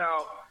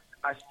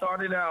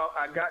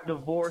got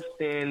divorced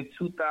in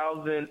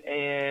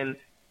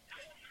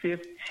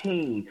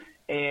 2015,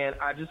 and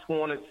I just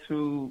wanted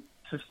to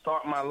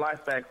start my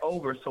life back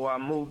over, so I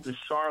moved to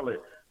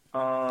Charlotte.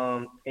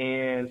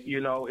 And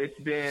it's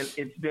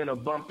been a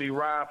bumpy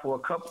ride for a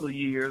couple of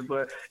years,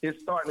 but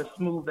it's starting to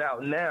smooth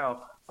out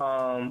now.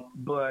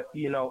 But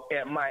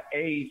at my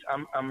age,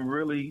 I'm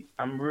really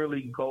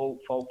goal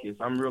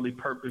focused. I'm really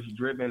purpose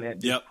driven at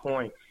this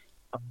point.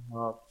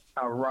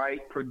 I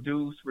write,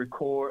 produce,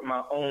 record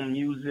my own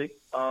music.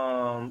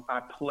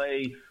 I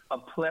play a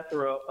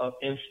plethora of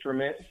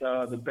instruments,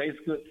 the bass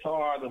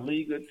guitar, the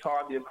lead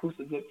guitar, the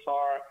acoustic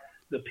guitar,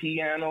 the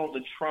piano,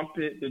 the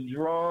trumpet, the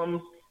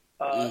drums,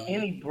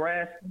 any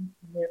brass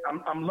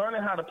instrument. I'm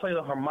learning how to play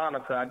the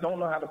harmonica. I don't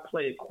know how to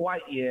play it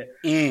quite yet,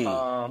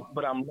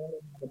 but I'm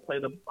learning how to play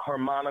the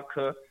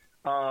harmonica.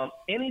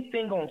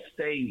 Anything on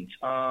stage.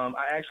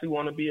 I actually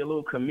want to be a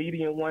little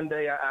comedian one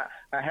day.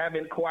 I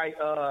haven't quite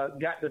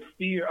got the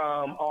fear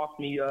off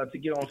me to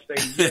get on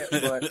stage yet,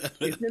 but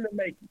it's in the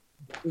making.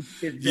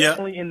 It's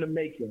definitely in the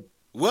making.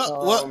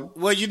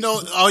 Well, you know,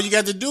 all you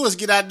got to do is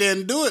get out there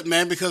and do it,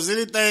 man, because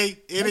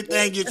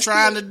anything you're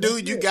trying to do,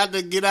 you got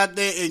to get out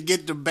there and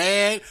get the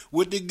bad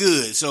with the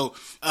good. So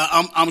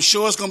I'm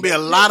sure it's going to be a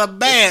lot of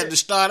bad to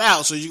start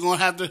out, so you're going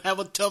to have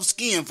a tough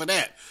skin for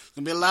that. It's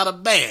going to be a lot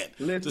of bad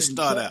to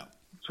start out.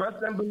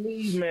 Trust and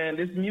believe, man,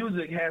 this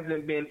music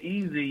hasn't been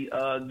easy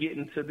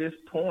getting to this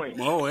point.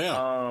 Oh,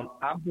 yeah.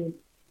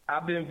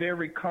 I've been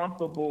very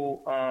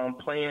comfortable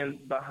playing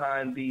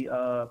behind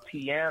the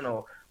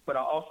piano, but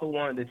I also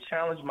wanted to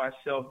challenge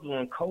myself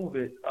during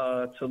COVID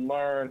to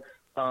learn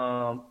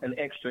an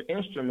extra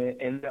instrument,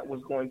 and that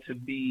was going to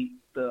be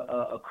the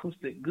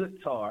acoustic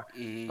guitar.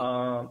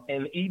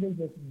 And even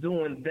just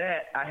doing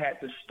that, I had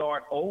to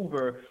start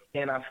over,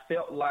 and I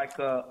felt like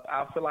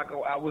I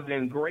was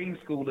in grade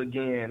school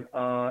again.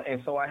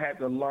 And so I had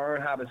to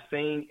learn how to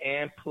sing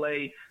and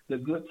play the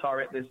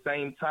guitar at the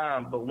same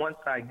time. But once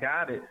I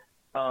got it,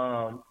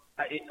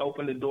 it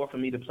opened the door for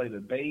me to play the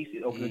bass.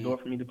 It opened the door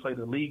for me to play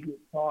the lead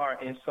guitar.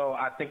 And so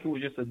I think it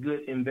was just a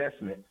good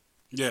investment.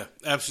 Yeah,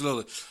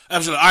 absolutely. All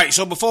right,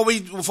 so before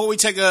we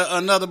take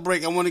another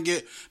break, I want to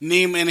get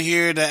Nima in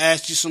here to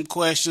ask you some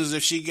questions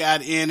if she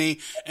got any,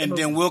 and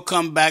then we'll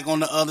come back on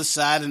the other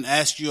side and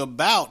ask you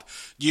about,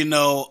 you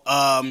know,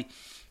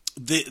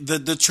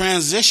 the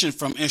transition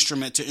from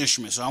instrument to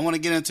instrument. So I want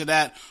to get into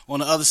that on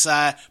the other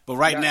side, but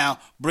right now,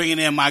 bringing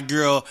in my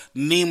girl,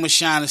 Nima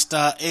Shining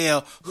Star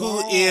L,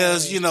 who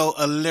is, you know,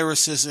 a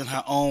lyricist in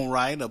her own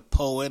right, a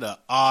poet, an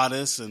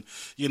artist, and,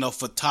 you know,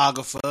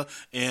 photographer,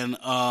 and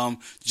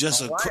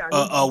just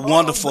a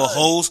wonderful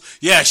host.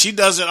 Yeah, she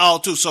does it all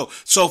too. So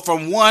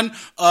from one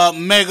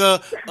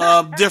mega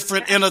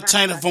different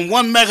entertainer, from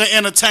one mega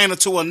entertainer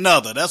to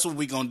another, that's what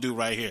we're going to do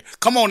right here.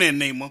 Come on in,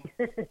 Nima.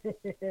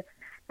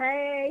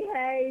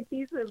 Hey,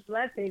 peace and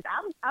blessings.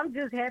 I'm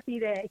just happy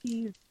that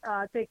he's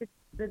taking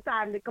the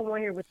time to come on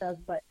here with us.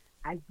 But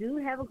I do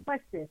have a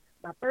question.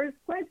 My first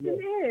question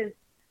is,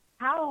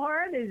 how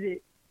hard is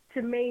it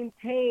to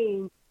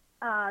maintain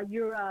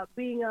your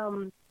being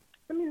I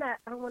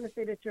don't want to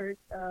say that you're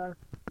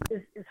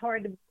it's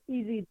hard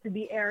easy to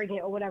be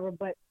arrogant or whatever,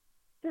 but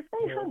to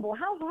stay humble.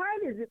 How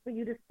hard is it for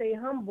you to stay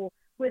humble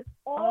with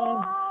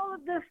all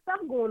of this stuff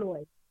going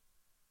on?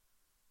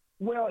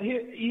 Well,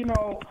 here, you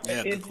know,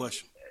 good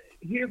question.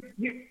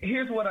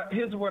 Here's what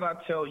I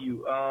tell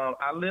you.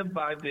 I live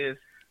by this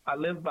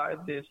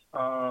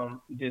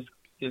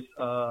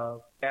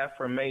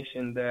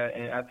affirmation that,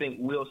 and I think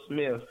Will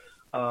Smith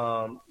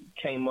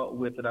came up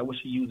with it. I wish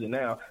he used it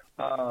now.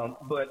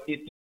 But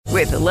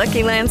with the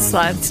Lucky Land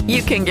Slots,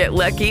 you can get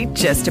lucky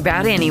just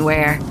about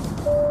anywhere.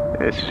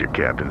 This is your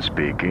captain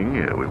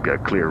speaking. We've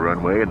got clear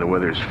runway and the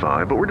weather's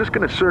fine, but we're just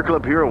going to circle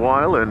up here a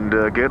while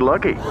and get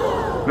lucky.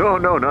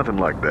 No, nothing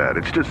like that.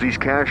 It's just these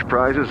cash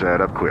prizes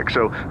add up quick.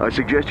 So I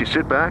suggest you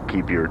sit back,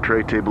 keep your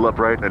tray table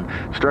upright, and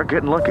start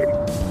getting lucky.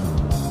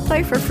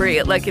 Play for free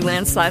at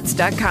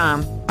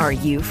LuckyLandSlots.com. Are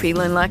you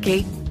feeling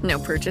lucky? No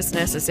purchase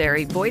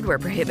necessary. Void where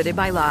prohibited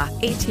by law.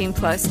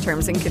 18+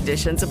 terms and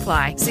conditions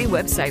apply. See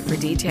website for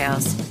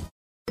details.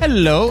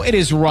 Hello, it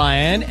is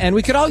Ryan, and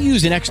we could all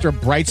use an extra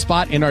bright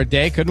spot in our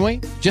day, couldn't we?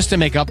 Just to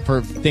make up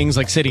for things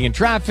like sitting in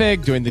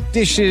traffic, doing the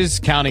dishes,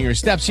 counting your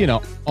steps, you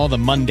know, all the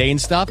mundane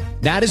stuff.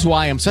 That is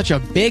why I'm such a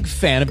big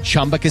fan of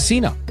Chumba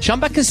Casino.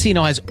 Chumba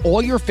Casino has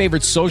all your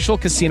favorite social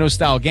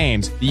casino-style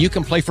games that you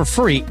can play for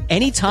free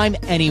anytime,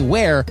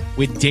 anywhere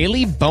with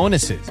daily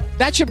bonuses.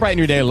 That should brighten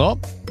your day a little.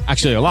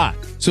 Actually, a lot.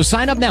 So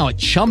sign up now at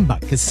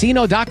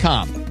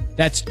ChumbaCasino.com.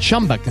 That's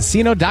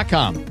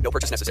ChumbaCasino.com. No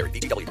purchase necessary.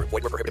 VGW. Void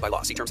where prohibited by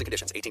law. See terms and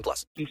conditions.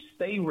 18+. You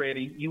stay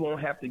ready, you won't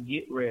have to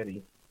get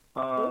ready.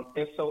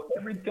 And so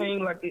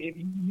everything, like if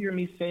you hear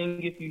me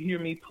sing, if you hear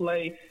me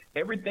play,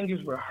 everything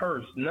is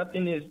rehearsed.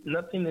 Nothing is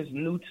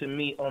new to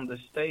me on the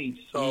stage.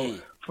 So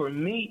for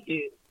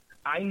me,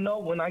 I know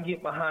when I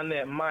get behind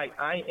that mic,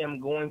 I am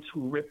going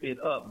to rip it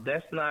up.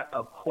 That's not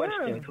a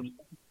question, because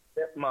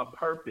that's my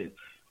purpose.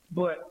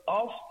 But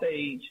off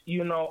stage,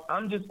 you know,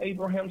 I'm just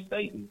Abraham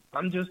Stanten.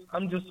 I'm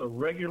just a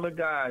regular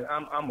guy.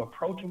 I'm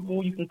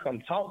approachable. You can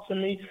come talk to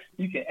me.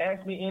 You can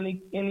ask me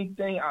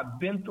anything. I've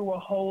been through a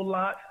whole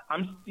lot.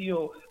 I'm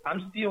still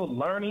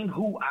learning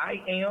who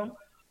I am.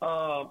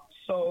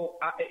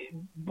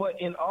 But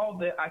in all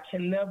that, I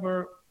can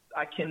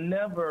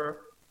never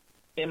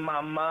in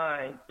my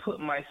mind put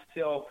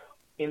myself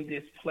in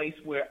this place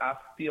where I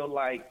feel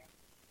like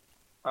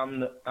I'm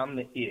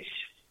the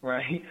ish,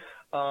 right?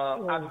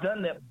 I've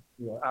done that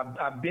Yeah,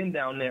 I've been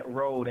down that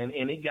road, and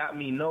it got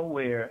me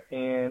nowhere.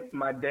 And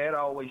my dad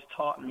always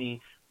taught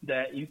me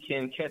that you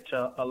can catch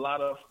a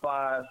lot of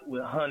flies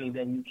with honey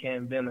than you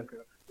can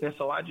vinegar. And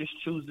so I just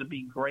choose to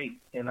be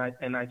great, and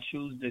I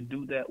choose to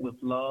do that with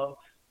love.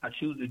 I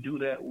choose to do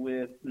that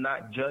with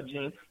not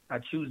judging. I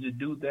choose to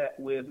do that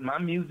with my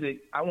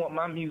music. I want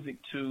my music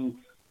to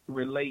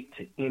relate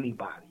to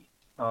anybody.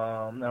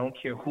 I don't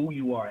care who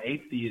you are,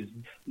 atheist,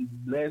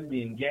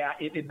 lesbian, gay,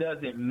 it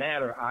doesn't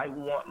matter. I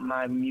want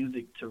my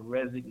music to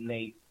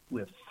resonate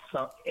with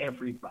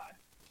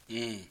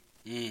everybody.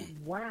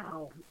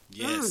 Wow.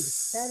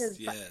 Yes.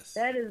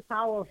 That is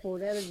powerful.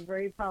 That is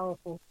very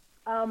powerful.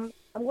 I'm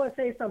going to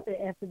say something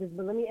after this,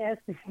 but let me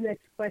ask this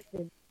next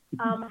question.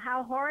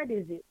 How hard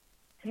is it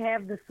to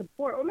have the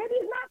support, or maybe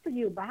it's not for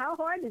you, but how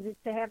hard is it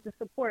to have the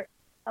support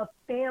of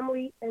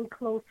family and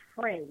close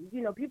friends?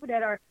 You know, people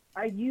that are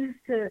used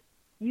to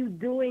you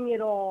doing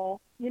it all,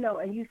 you know,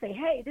 and you say,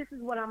 hey, this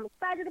is what I'm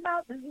excited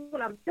about, this is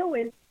what I'm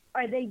doing.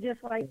 Are they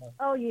just like,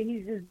 oh, yeah,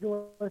 he's just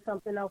doing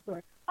something else?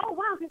 Or, oh,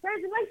 wow,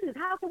 congratulations,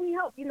 how can we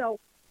help? You know,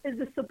 is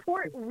the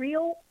support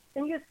real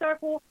in your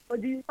circle, or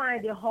do you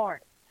find it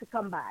hard to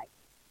come by?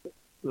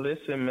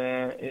 Listen,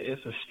 man,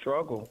 it's a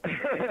struggle.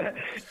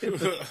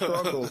 It's a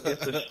struggle.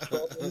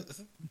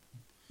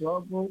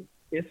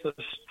 It's a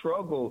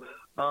struggle.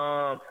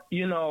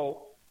 You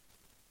know,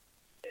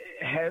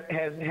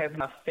 has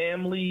my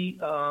family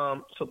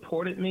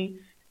supported me?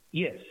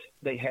 Yes,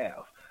 they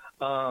have.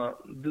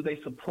 Do they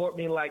support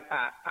me like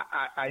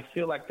I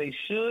feel like they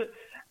should?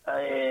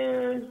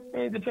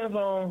 It depends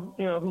on,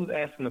 you know, who's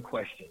asking the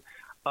question.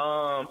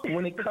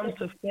 When it comes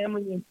to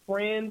family and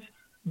friends,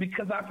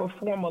 because I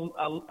perform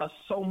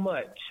so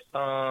much,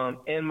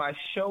 and my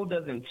show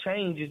doesn't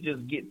change, it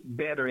just gets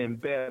better and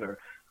better.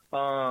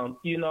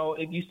 You know,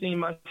 if you've seen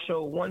my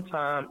show one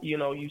time, you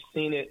know, you've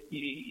seen it,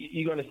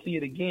 you're going to see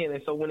it again.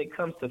 And so when it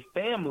comes to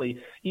family,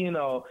 you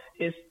know,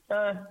 it's,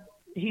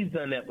 he's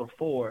done that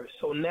before.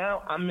 So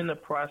now I'm in the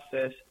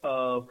process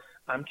of,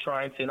 I'm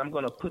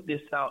going to put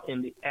this out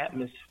in the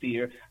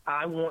atmosphere.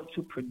 I want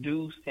to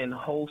produce and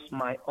host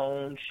my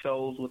own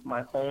shows with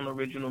my own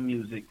original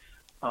music.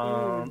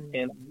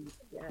 And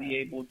be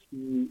able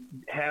to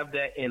have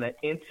that in an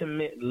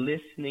intimate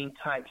listening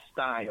type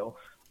style.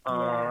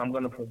 I'm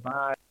going to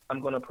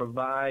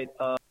provide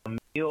a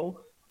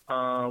meal.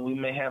 We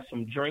may have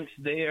some drinks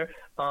there.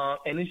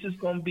 And it's just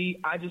going to be,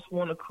 I just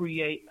want to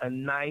create a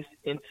nice,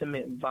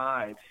 intimate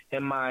vibe.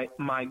 And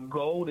my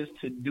goal is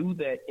to do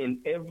that in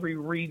every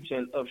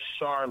region of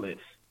Charlotte.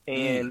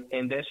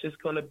 And that's just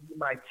going to be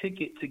my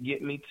ticket to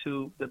get me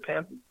to the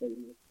Panther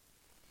Stadium.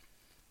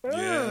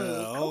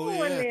 Yeah. Come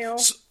on now.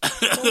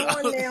 Come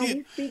on now.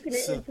 We're speaking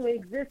it into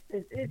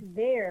existence. It's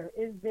there.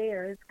 It's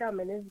there. It's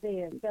coming. It's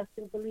there. Trust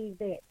and believe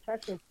that.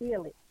 Trust and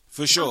feel it.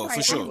 For sure. Right,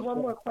 for sure.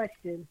 One more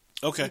question.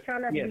 Okay. I'm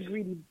trying not to be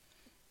greedy.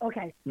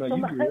 Okay. No, so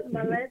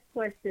my last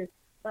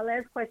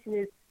question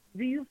is,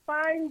 do you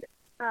find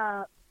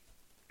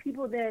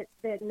people that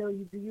know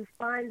you, do you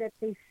find that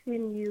they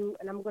send you,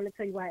 and I'm going to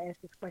tell you why I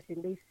asked this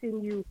question, they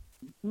send you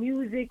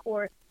music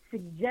or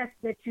suggest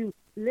that you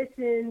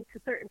listen to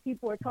certain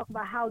people or talk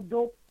about how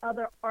dope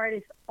other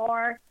artists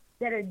are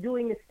that are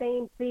doing the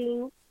same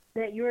thing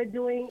that you're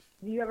doing?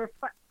 Do you ever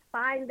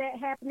find that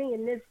happening?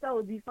 And if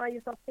so, do you find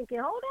yourself thinking,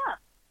 hold up,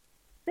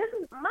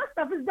 my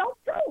stuff is dope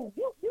too.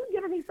 You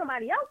giving me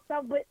somebody else's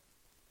stuff, but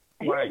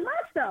here's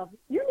my stuff.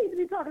 You need to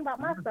be talking about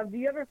my stuff. Do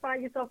you ever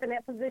find yourself in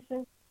that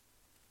position?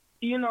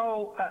 You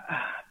know,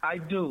 I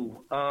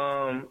do.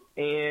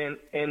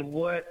 And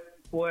what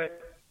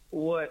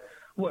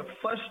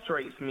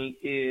frustrates me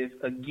is,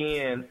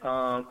 again,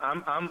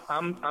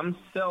 I'm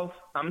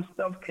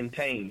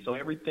self-contained. So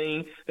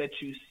everything that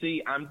you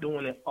see, I'm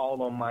doing it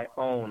all on my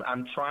own.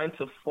 I'm trying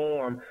to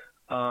form,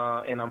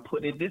 and I'm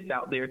putting this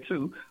out there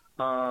too.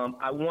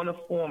 I want to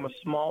form a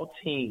small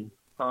team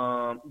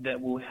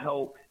that will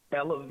help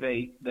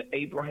elevate the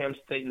Abraham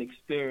Stanten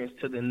experience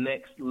to the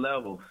next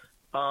level.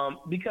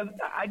 Because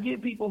I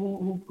get people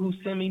who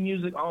send me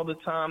music all the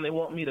time. They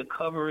want me to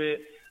cover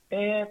it,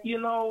 and you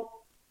know,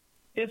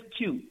 it's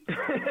cute.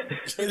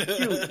 It's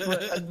cute.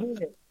 But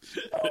again,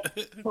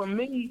 for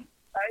me,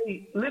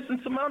 hey, listen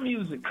to my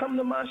music. Come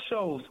to my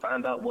shows.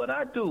 Find out what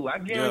I do. I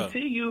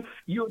guarantee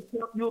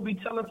you'll be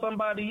telling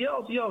somebody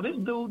else, yo, this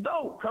dude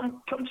dope.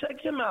 Come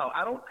check him out.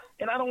 I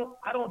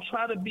don't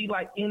try to be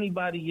like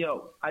anybody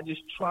else. I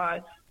just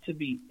try to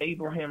be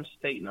Abraham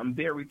Stanten. I'm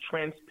very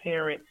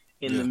transparent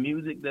in the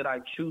music that I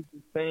choose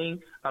to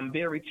sing. I'm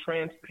very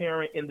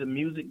transparent in the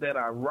music that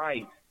I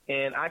write.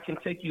 And I can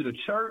take you to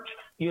church,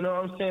 you know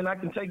what I'm saying? I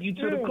can take you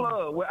to the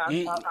club where I've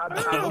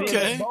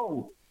been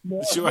both.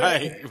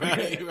 Right.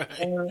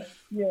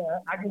 Yeah,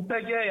 I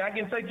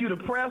can take you to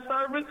prayer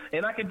service,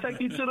 and I can take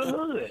you to the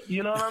hood.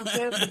 You know what I'm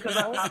saying? Because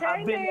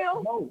I've been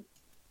both.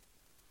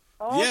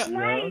 All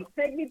night,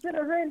 take me to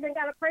the hood and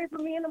gotta pray for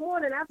me in the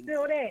morning. I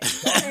feel that.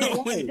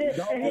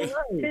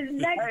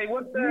 Hey,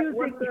 what's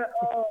the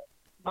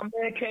my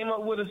man came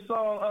up with a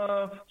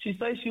song. She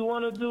say she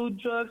wanna do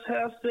drugs,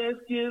 have sex,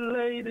 get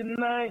laid at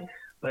night.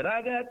 but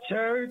I got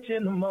church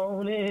in the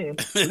morning.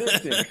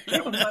 Listen,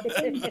 that was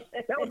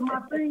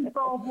my theme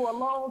song for a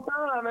long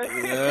time,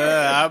 man.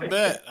 Yeah, I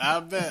bet,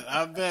 man.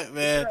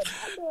 I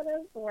know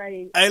that's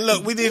right. Hey,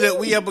 look,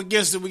 we up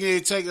against it. We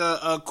need to take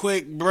a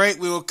quick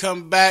break. We will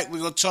come back. We're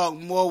going to talk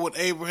more with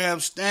Abraham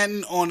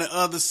Stanten on the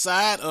other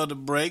side of the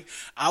break.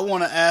 I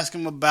want to ask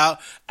him about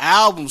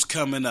albums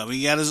coming up.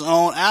 He got his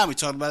own album. He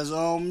talked about his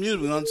own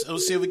music. We're going to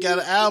see if we got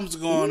albums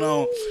going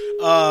on.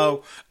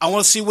 I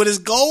want to see what his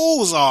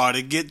goals are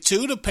to get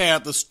to the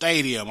Panther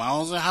Stadium. I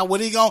don't know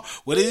what is he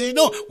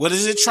doing? What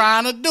is he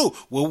trying to do?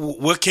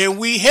 What can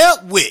we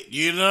help with?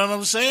 You know what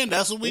I'm saying?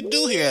 That's what we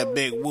do here at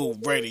Big Woo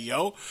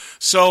Radio.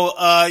 So,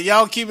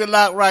 y'all keep it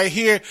locked right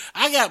here.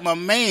 I got my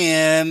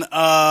man,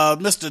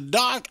 Mr.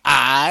 Dark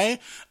Eye,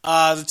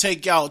 to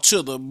take y'all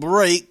to the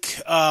break,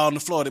 on the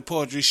Floetic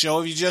Poetry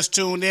Show. If you just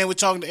tuned in, we're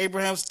talking to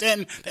Abraham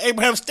Stanten, the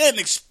Abraham Stanten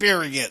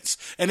experience.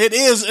 And it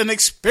is an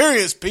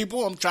experience,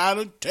 people. I'm trying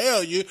to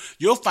tell you.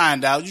 You'll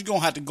find out. You're going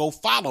to have to go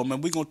follow him,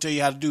 and we're going to tell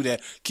you how to do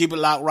that. Keep it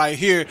locked right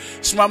here.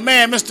 It's my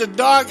man, Mr.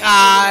 Dark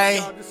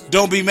Eye.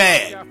 Don't be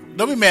mad.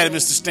 Don't be mad at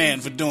Mr.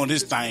 Stanton for doing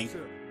his thing.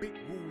 Big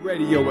Woo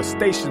Radio, a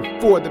station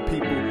for the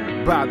people,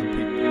 by the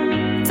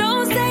people.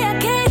 Don't say I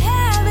can't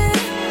have it,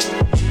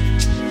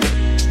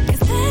 'cause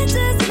that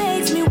just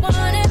makes me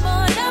want it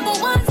more. Number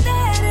one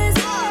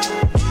status. I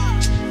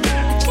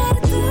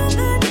gotta do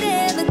the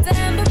never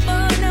time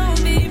before.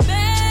 Don't be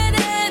mad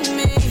at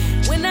me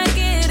when I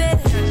get it.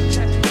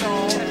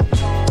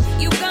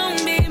 You gon'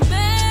 be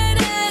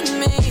mad at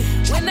me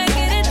when I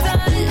get it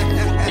done.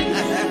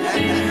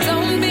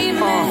 Don't be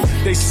mad.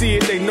 They see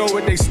it, they know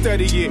it, they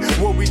study it.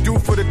 What we do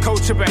for the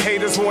culture, but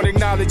haters won't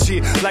acknowledge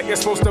it. Like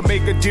it's supposed to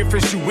make a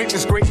difference. You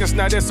witness greatness,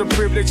 now that's a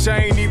privilege.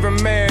 I ain't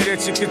even mad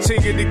at you.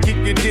 Continue to keep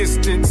your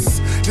distance.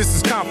 This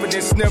is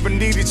confidence, never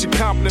needed your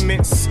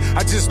compliments.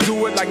 I just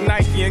do it like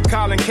Nike and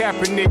Colin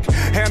Kaepernick.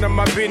 Handle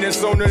my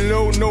business on the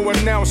low, no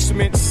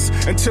announcements.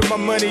 Until my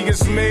money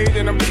is made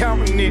and I'm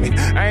counting it.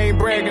 I ain't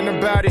bragging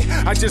about it.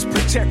 I just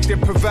protect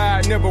and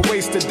provide, never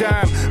waste a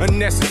dime.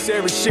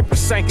 Unnecessary shit for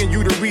sinking,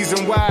 you the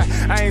reason why.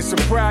 I ain't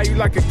surprised. You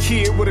like a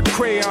kid with a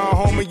crayon,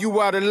 homie,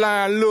 you out of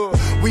line. Look,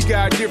 we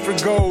got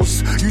different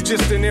goals. You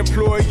just an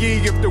employee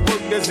if the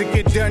work doesn't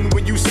get done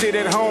when you sit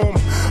at home.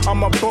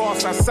 I'm a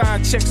boss, I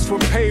sign checks for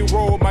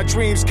payroll. My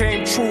dreams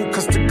came true,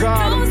 cause to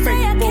God I'm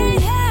faithful. Don't say I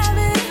can't have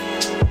it,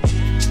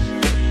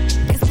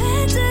 'cause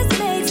that just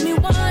makes me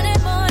want it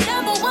more.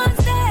 Number one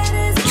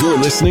status. You're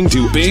listening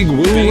to Big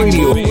Woo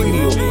Radio.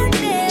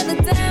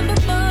 Never time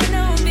before.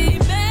 Don't be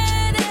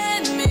mad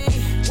at me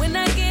when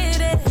I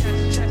get it.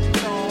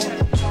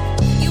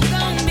 You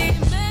gon' be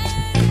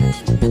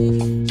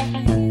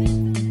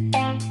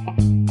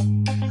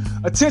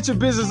Attention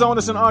business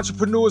owners and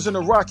entrepreneurs in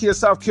the Rock Hill,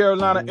 South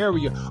Carolina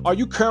area. Are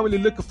you currently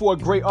looking for a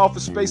great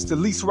office space to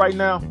lease right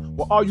now?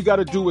 Well, all you got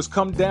to do is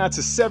come down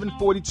to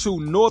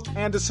 742 North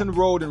Anderson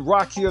Road in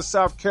Rock Hill,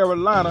 South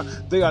Carolina.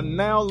 They are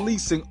now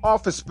leasing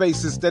office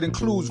spaces that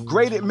includes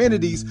great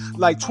amenities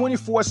like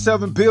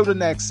 24/7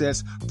 building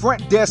access,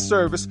 front desk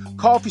service,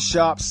 coffee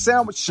shop,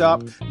 sandwich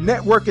shop,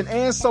 networking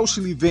and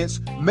social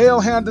events, mail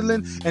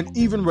handling, and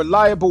even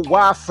reliable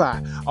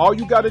Wi-Fi. All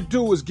you got to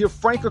do is give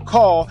Frank a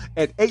call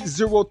at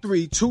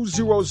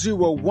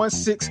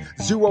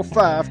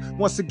 803-200-1605.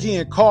 Once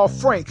again, call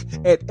Frank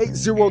at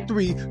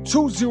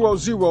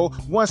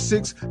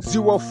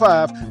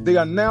 803-200-1605. They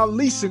are now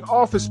leasing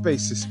office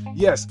spaces.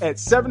 Yes, at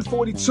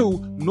 742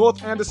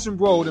 North Anderson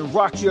Road in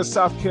Rock Hill,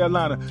 South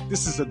Carolina.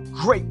 This is a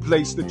great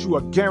place that you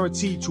are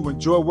guaranteed to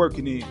enjoy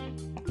working in.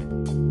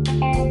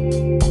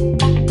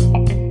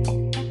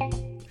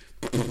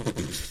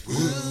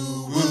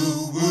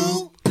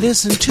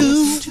 Listen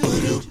to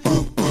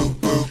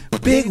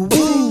Big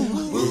Woo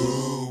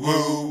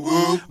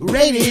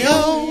Radio.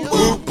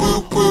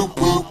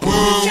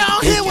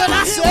 Y'all hear what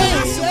I say?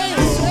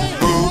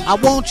 I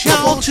want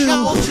y'all to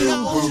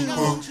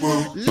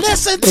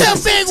listen to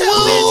Big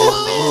Woo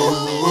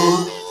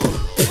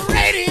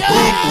Radio.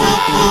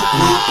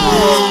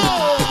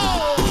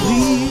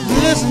 Please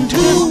listen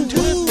to.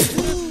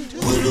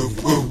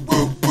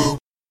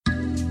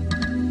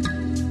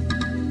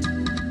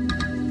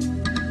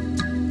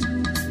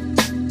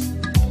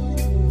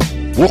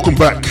 Welcome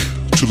back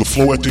to the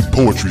Floetic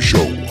Poetry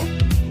Show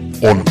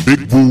on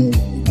Big Woo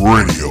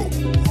Radio.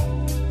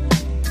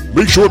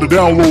 Make sure to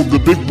download the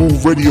Big Woo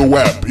Radio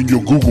app in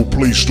your Google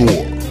Play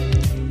Store.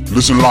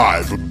 Listen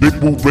live at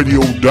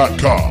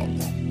bigwooradio.com.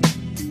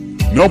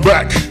 Now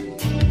back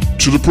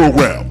to the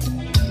program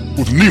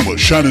with Nima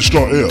Shining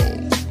Star L,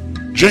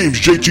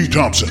 James JT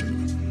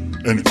Thompson,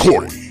 and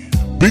Corey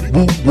Big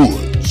Woo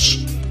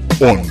Woods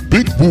on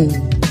Big Woo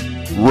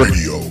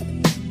Radio.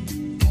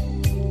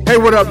 Hey,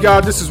 what up,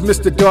 y'all? This is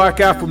Mr. Dark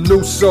Eye from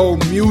New Soul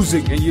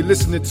Music, and you're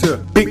listening to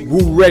Big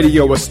Woo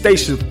Radio, a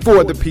station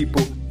for the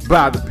people,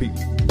 by the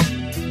people.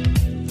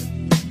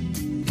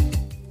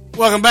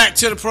 Welcome back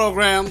to the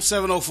program.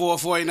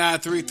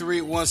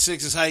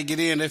 704-489-3316 is how you get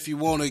in if you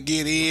want to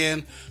get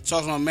in.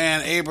 Talking to my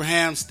man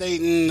Abraham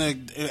Stanten,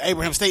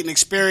 Abraham Stanten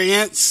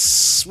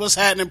Experience. What's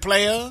happening,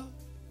 player?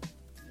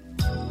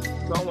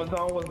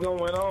 What's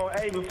going on?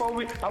 Hey,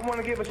 I want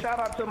to give a shout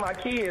out to my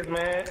kids,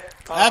 man.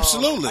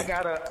 Absolutely. I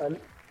got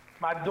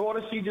my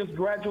daughter. She just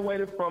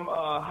graduated from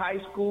high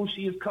school.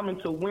 She is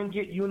coming to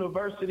Wingate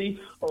University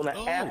on an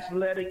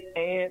athletic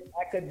and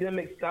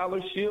academic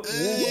scholarship.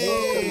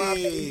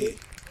 Hey.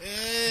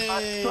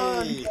 My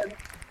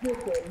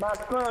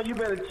son, you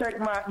better check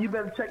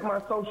my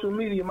social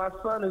media. My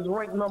son is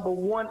ranked number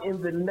 1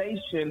 in the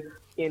nation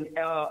in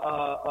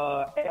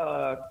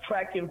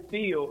track and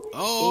field in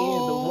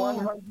the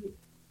 100,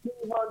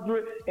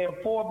 200, and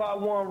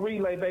 4x1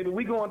 relay, baby.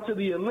 We going to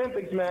the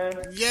Olympics, man.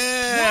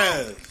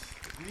 Yeah.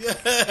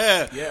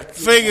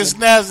 Finger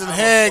snaps and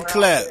hand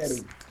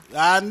claps.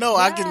 I know.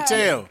 I can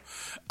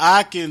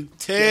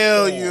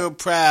tell. You're a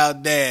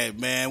proud dad,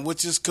 man,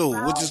 which is cool.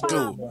 Let's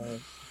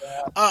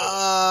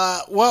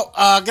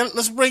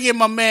bring in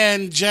my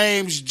man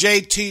James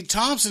JT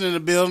Thompson in the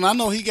building. I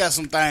know he got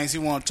some things he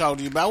want to talk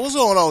to you about. What's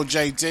going on,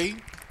 JT?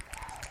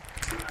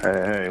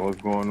 Hey,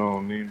 what's going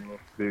on, Nima?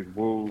 Big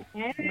Woo,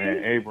 man,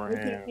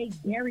 Abraham. Hey,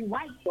 Gary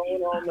White. What's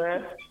going on,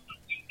 man?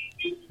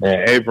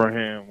 Man,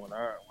 Abraham, when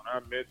I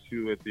met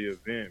you at the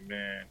event,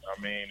 man,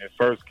 I mean, it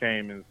first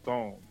came in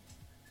song,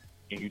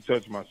 and you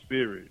touched my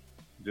spirit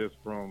just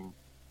from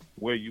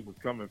where you was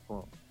coming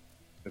from.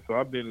 And so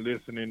I've been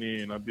listening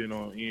in. I've been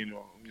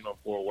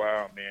for a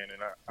while, man,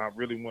 and I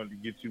really wanted to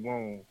get you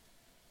on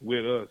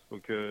with us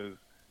because,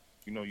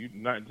 you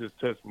not just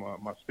touched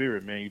my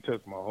spirit, man, you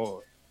touched my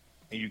heart.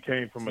 And you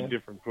came from a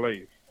different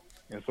place.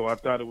 And so I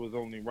thought it was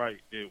only right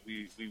that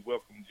we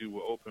welcomed you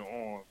with open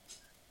arms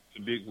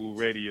to Big Woo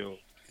Radio.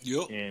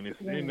 Yep. And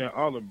it's in that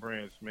olive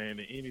branch, man,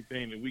 that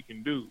anything that we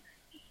can do,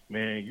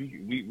 man,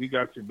 we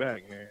got your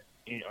back, man.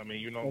 I mean,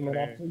 you know what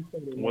I'm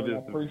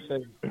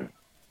saying?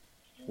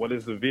 What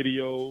is the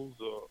videos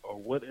or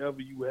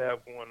whatever you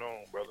have going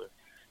on, brother?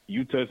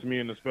 You touched me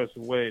in a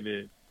special way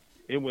that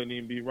it wouldn't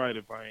even be right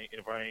if I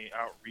ain't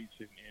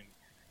outreaching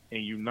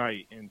and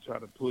unite and try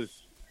to push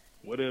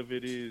whatever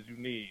it is you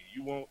need.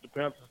 You want the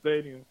Panther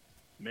Stadium,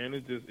 man?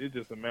 It's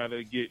just a matter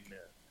of getting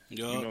there. Yep.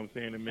 You know what I'm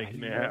saying? And making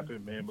that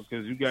happen, man,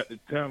 because you got the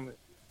talent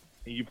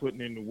and you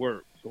putting in the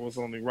work. So it's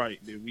only right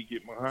that we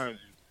get behind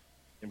you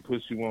and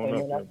push you on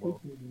up there, bro.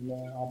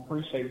 I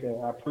appreciate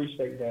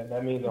that.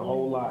 That means a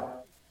whole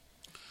lot.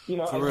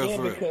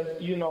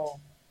 Because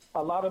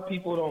a lot of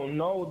people don't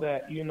know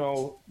that,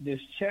 this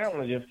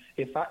challenge.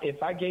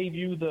 If I gave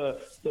you the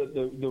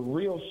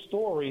real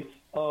story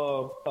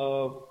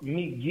of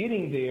me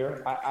getting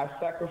there, I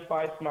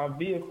sacrificed my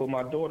vehicle.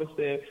 My daughter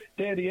said,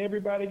 "Daddy,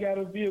 everybody got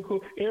a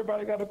vehicle,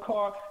 everybody got a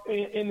car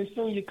in the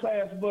senior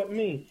class but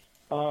me."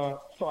 So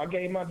I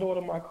gave my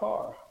daughter my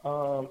car,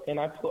 and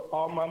I put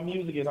all my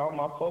music and all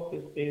my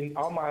focus and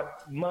all my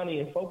money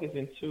and focus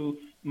into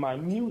my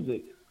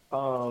music.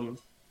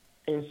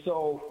 And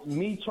so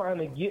me trying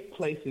to get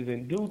places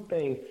and do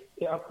things,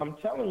 I'm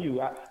telling you,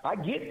 I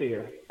get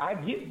there,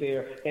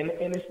 and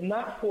it's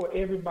not for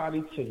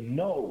everybody to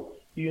know.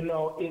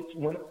 It's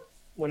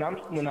when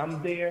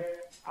I'm there,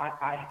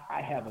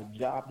 I have a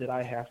job that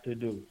I have to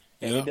do.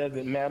 And it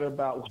doesn't matter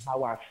about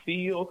how I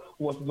feel,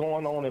 what's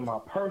going on in my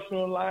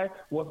personal life,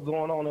 what's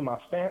going on in my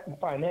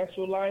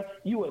financial life.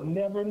 You would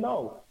never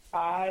know.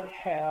 I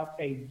have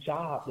a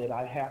job that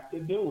I have to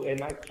do,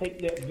 and I take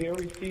that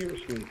very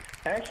seriously.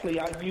 Actually,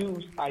 I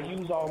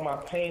use all my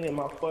pain and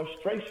my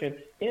frustration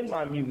in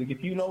my music.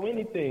 If you know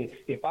anything,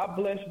 if I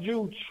blessed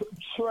you,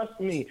 trust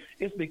me,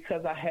 it's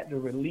because I had to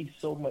release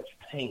so much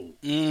pain.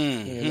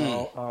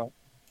 And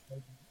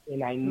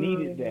I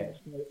needed that.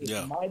 So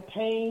if my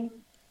pain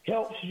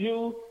helps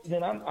you,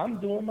 then I'm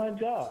doing my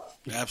job.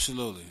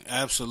 Absolutely.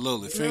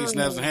 Finger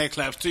snaps and hand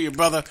claps to you,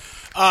 brother.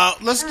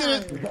 Let's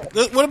get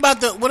it. What about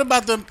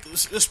the?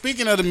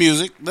 Speaking of the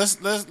music,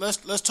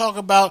 let's talk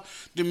about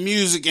the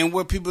music and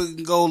where people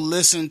can go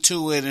listen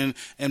to it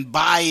and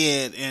buy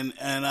it and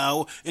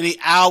any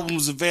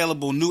albums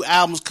available, new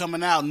albums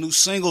coming out, new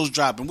singles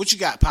dropping. What you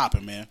got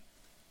popping, man?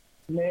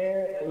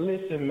 Man,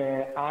 listen,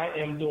 man. I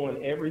am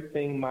doing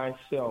everything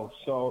myself,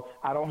 so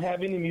I don't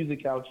have any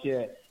music out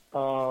yet.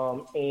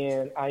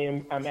 And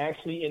I'm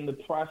actually in the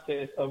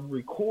process of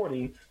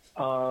recording.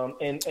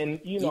 When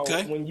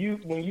you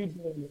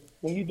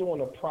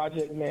doing a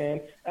project,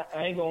 man,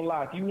 I ain't gonna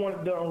lie. If you want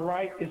it done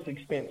right, it's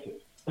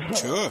expensive.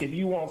 Sure. If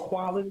you want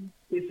quality,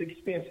 it's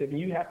expensive, and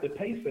you have to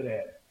pay for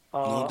that.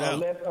 No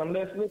doubt.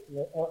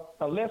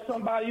 Unless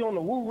somebody on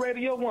the Woo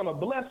Radio want to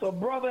bless a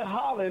brother,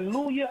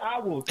 hallelujah, I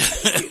will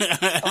take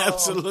it.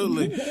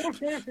 Absolutely.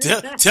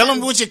 Tell them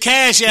what your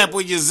Cash App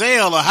or your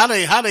Zelle or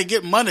how they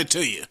get money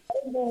to you.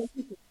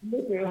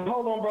 Listen,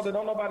 hold on, brother.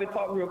 Don't nobody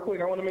talk real quick.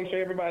 I want to make sure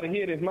everybody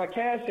hear this. My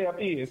Cash App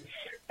is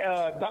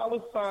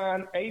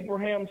 $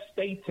 Abraham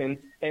Stanten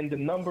and the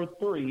number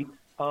 3.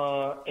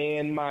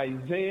 And my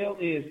Zelle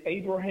is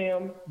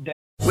Abraham.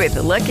 With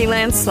the Lucky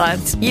Land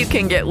Slots, you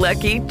can get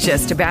lucky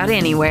just about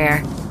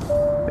anywhere.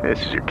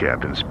 This is your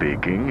captain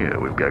speaking.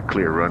 We've got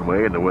clear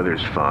runway and the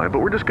weather's fine, but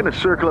we're just going to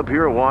circle up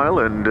here a while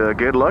and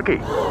get lucky.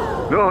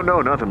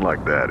 No, nothing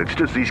like that. It's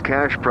just these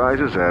cash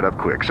prizes add up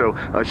quick. So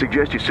I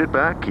suggest you sit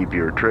back, keep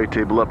your tray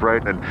table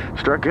upright, and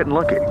start getting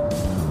lucky.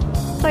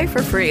 Play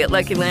for free at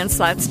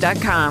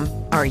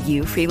LuckyLandSlots.com. Are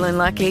you feeling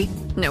lucky?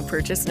 No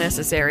purchase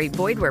necessary.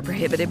 Void where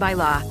prohibited by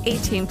law.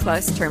 18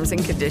 plus terms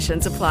and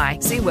conditions apply.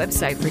 See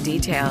website for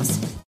details.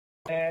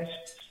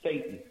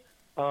 Stanten.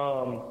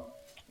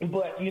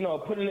 But,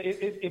 put in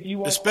if you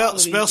want spell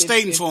quality,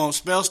 Stanten for him.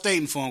 Spell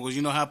Stanten for him, because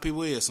you know how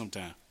people is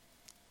sometimes.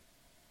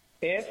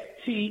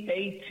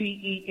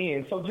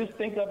 Staten. So just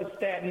think of it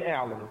Staten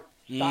Island.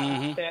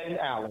 Staten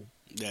Island.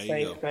 There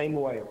you go. Same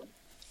way.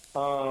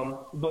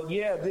 But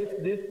yeah,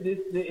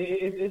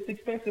 it's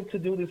expensive to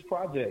do this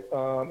project.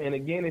 And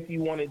again, if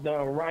you want it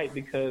done right,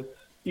 because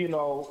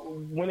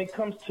when it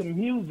comes to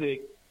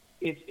music,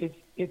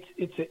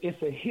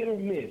 it's a hit or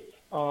miss,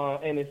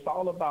 and it's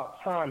all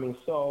about timing.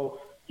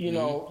 So you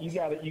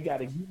gotta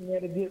get in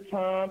at a good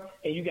time,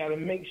 and you gotta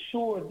make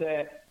sure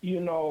that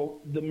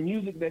the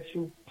music that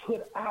you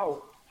put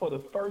out for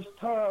the first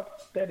time,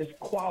 that is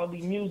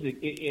quality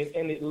music,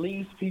 and it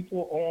leaves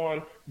people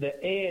on the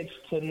edge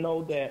to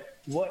know that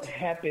what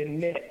happened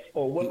next,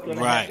 or what's going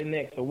to happen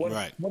next, or what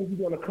is he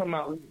going to come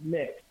out with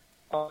next.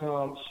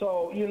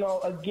 So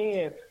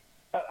again,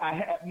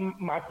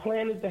 my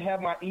plan is to have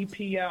my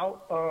EP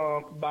out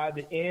by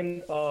the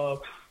end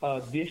of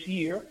this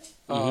year.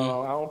 I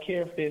don't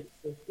care if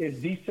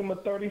it's December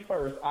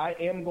 31st. I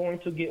am going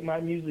to get my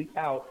music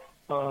out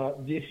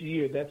this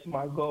year. That's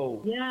my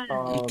goal. Yeah.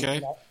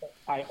 Okay.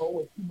 I owe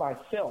it to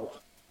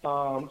myself.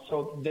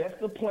 So that's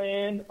the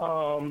plan.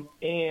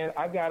 And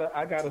I got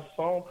a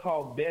song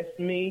called Best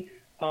Me.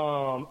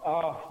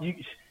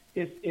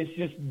 It's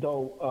just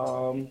dope.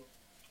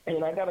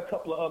 And I got a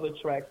couple of other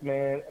tracks,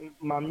 man.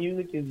 My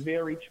music is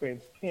very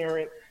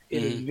transparent.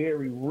 It is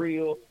very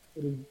real.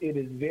 It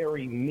is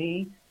very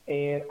me.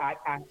 And I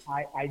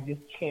just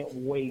can't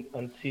wait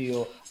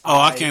until.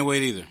 I can't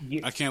wait either.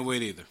 I can't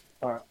wait either.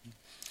 All right.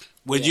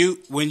 When you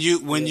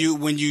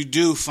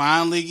do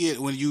finally get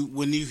when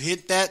you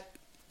hit that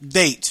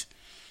date,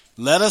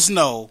 let us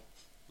know.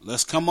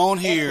 Let's come on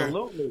here.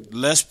 Absolutely.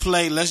 Let's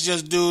play. Let's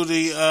just do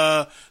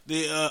the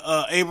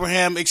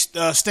Abraham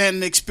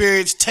Stanten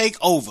Experience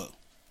takeover.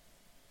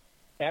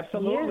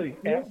 Absolutely.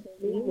 Yeah.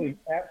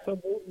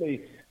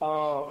 Absolutely.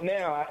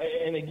 Now,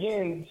 and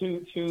again,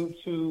 to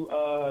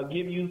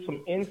give you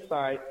some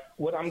insight,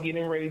 what I'm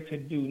getting ready to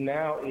do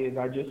now is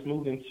I just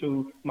moved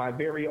into my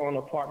very own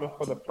apartment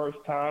for the first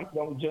time.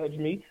 Don't judge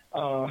me.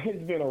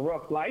 It's been a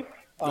rough life.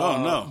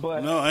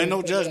 But ain't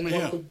no judgment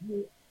here.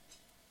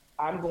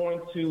 I'm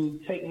going to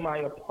take my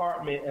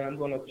apartment and I'm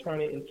going to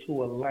turn it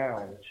into a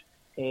lounge.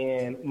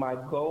 And my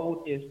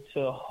goal is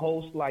to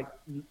host like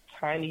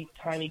tiny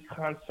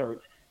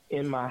concerts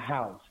in my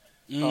house.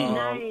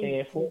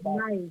 And for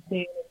about 10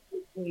 or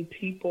 15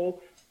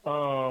 people.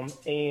 And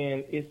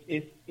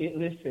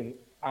listen,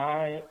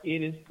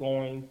 it is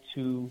going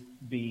to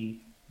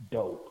be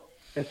dope.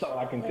 That's all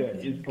I can tell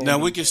you. Now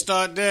we can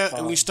start there.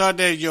 We start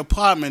there at your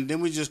apartment.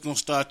 Then we're just gonna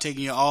start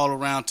taking you all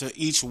around to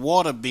each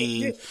Water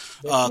Bean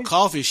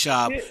coffee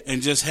shop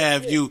and just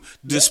have you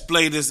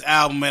display this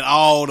album at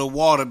all the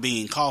Water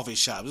Bean coffee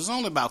shops. There's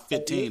only about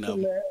 15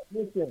 of them.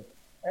 Listen,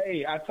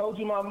 hey, I told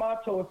you my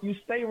motto: if you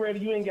stay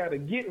ready, you ain't gotta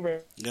get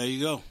ready. There you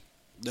go.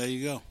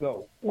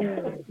 Go.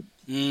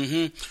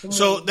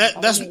 So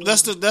that's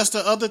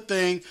the other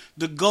thing.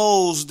 The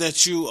goals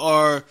that you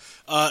are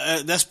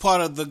that's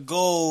part of the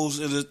goals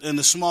and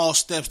the small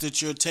steps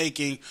that you're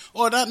taking,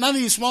 or not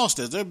even small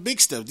steps. They're big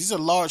steps. These are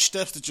large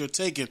steps that you're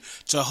taking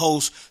to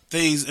host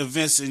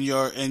events in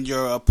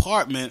your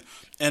apartment.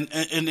 And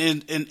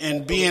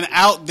being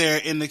out there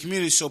in the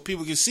community so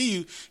people can see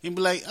you and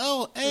be like,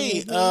 oh,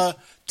 hey,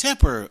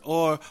 Tepper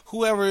or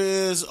whoever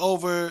is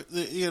over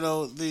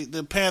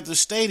the Panther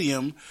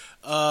Stadium.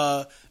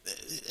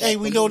 Hey,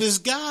 we know this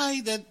guy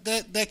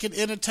that can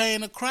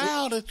entertain a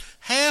crowd at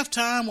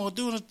halftime or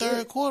during the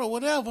third quarter,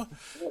 whatever.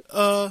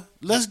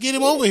 Let's get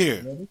him over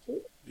here.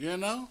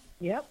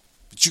 Yep.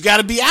 But you got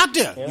to be out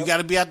there. Yep. You got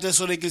to be out there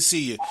so they can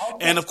see you.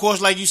 And, of course,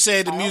 like you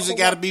said, the music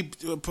got to be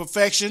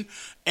perfection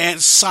and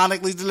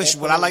sonically delicious.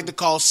 What I like to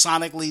call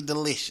sonically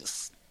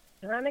delicious.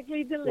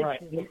 Sonically delicious. Right.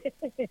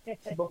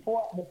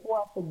 Before I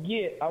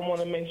forget, I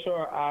want to make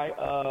sure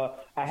I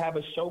have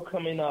a show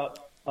coming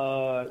up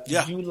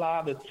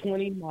July the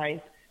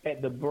 29th at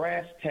the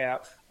Brass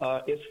Tap.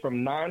 It's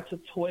from 9 to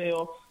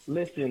 12.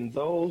 Listen,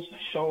 those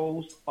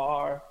shows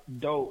are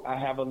dope. I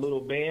have a little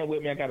band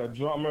with me. I got a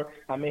drummer.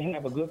 I may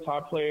have a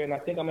guitar player, and I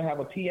think I'm gonna have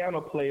a piano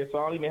player, so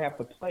I don't even have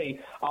to play.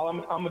 All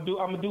I'm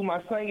gonna do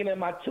my singing and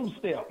my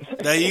two-step.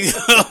 There you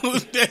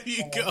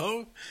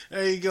go.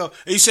 There you go.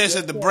 You said it's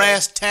at the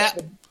Brass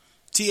Tap,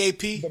 TAP?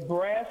 The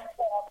Brass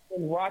Tap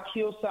in Rock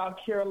Hill, South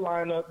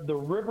Carolina. The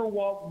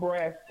Riverwalk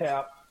Brass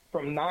Tap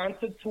from 9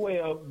 to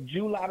 12,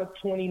 July the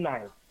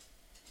 29th.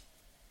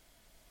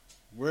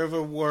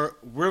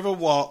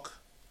 Riverwalk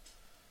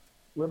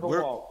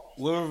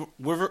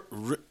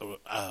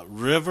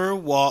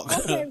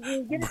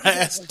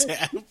Brass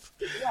Tap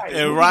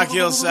in Rock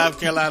Hill, South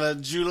Carolina,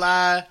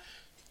 July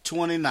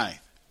 29th.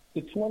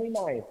 The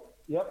 29th.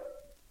 Yep.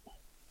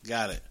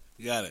 Got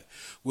Got it.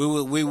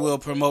 We will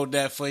promote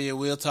that for you.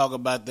 We'll talk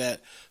about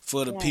that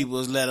for the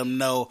people. Let them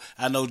know.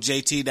 I know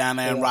JT down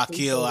there in Rock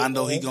Hill. I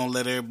know he gonna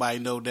let everybody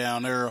know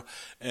down there,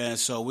 and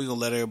so we gonna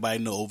let everybody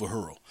know over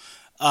Hurl.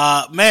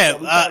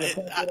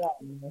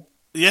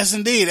 Yes,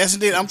 indeed.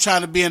 I'm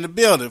trying to be in the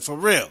building for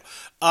real.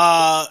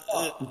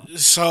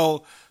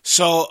 So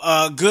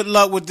good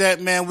luck with that,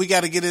 man. We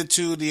got to get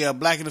into the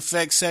Black in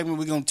Effect segment.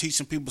 We're going to teach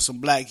some people some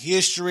Black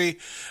history.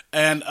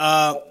 And,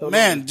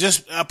 man,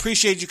 just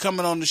appreciate you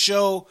coming on the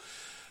show.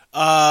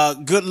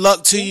 Good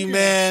luck to you,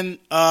 man.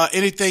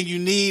 Anything you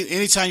need,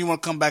 anytime you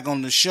want to come back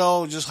on the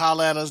show, just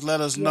holler at us,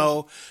 let us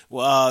know.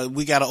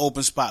 We got an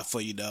open spot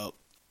for you, dog.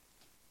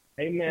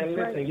 Hey man,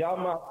 listen, y'all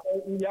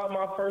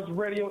my first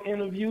radio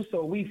interview,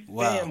 so we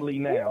family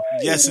now.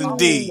 Yes,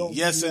 indeed.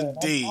 Yes,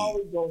 indeed.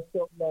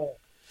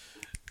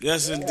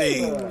 Yes,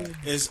 indeed.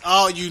 It's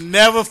all, you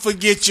never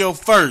forget your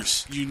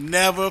first. You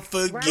never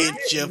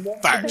forget your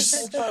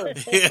first. You know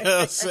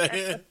what I'm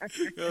saying?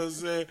 You know what I'm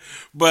saying?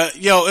 But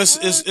yo,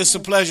 it's a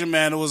pleasure,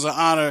 man. It was an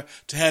honor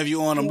to have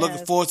you on. I'm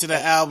looking forward to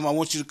that album. I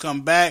want you to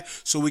come back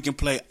so we can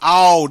play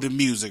all the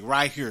music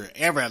right here,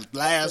 every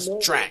last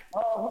track.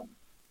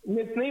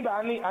 Miss Neva,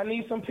 I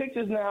need some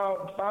pictures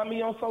now. Find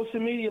me on social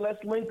media.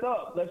 Let's link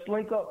up,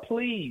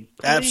 please.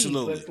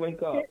 Absolutely. Let's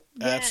link up.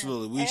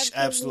 Absolutely. We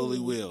absolutely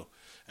will.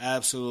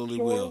 Absolutely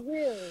will.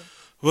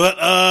 But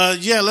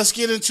let's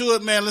get into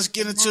it, man. Let's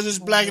get into this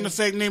Black in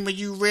Effect. Nima,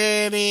 you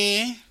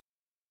ready?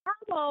 I'm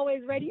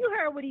always ready. You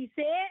heard what he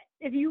said.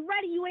 If you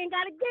ready, you ain't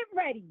gotta get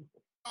ready.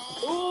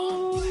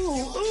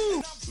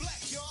 Ooh.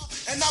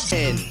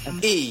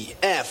 N-E-F-F-E-C-T.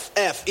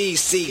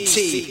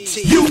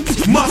 You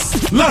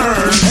must learn.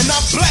 And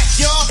I'm black,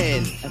 y'all.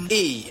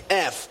 N-E-F-F-E-C-T.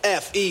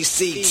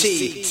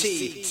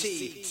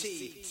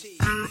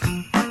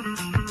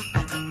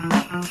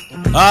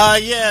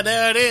 Yeah,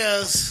 there it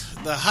is.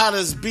 The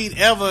hottest beat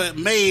ever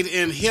made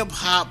in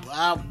hip-hop.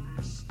 I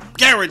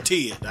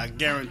guarantee it.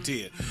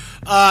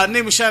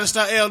 Nima Shining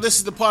Star L, this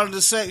is the part of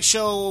the sex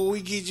show where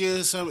we get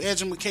you some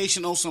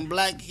education on some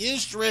Black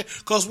history,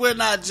 because we're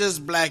not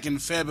just Black in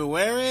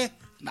February.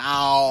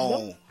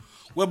 No.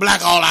 We're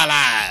Black all our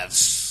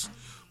lives.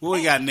 What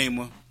we got,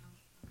 Nima?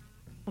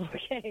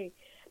 Okay.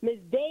 Miss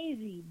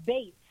Daisy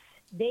Bates,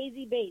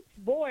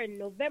 born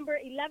November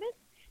 11th,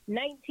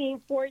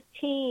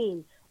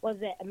 1914, was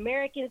an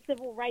American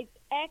civil rights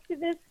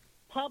activist,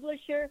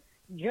 publisher,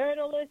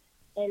 journalist,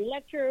 and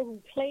lecturer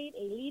who played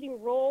a leading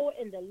role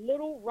in the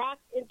Little Rock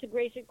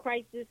integration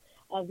crisis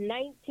of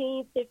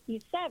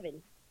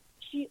 1957.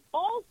 She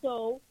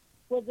also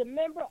was a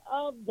member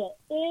of the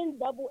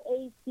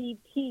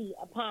NAACP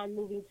upon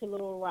moving to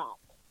Little Rock.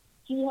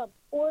 She helped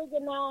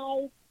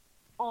organize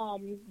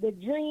the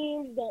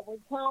dreams that were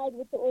tied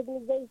with the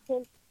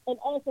organization, and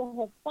also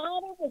her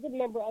father was a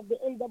member of the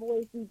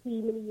NAACP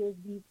many years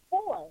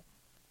before.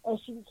 And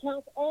she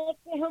recounts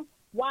asking him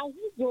why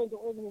he joined the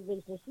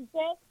organization. She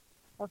said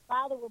her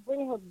father would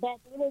bring her back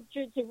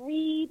literature to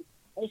read,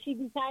 and she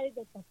decided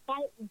that the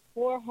fight was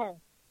for her.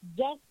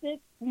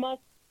 Justice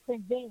must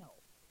prevail.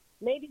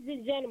 Ladies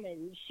and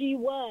gentlemen, she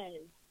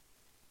was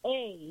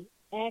a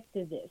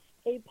activist,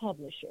 a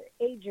publisher,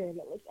 a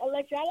journalist, a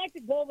lecturer. I like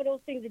to go over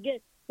those things again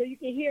so you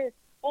can hear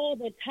all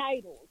the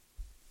titles.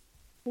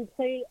 Who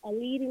played a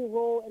leading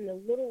role in the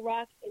Little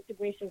Rock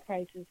integration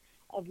crisis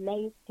of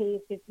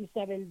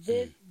 1957.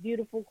 This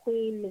beautiful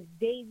queen, Miss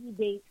Daisy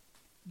Bates,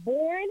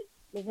 born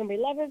November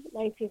 11th,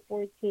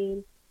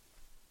 1914,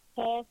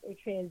 passed or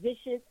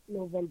transitioned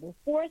November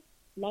 4th,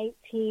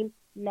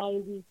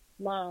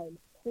 1999.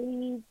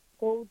 Please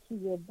go to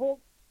your book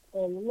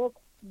and look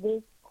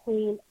this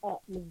queen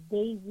up, Miss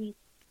Daisy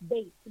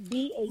Bates,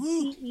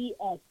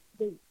 B-A-T-E-S,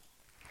 Bates.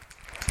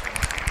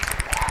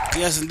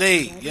 Yes,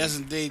 indeed. Yes,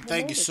 indeed.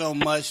 Thank you so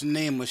much,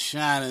 Nima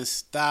Shining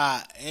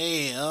Star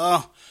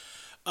L.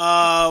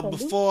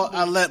 Before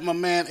I let my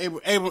man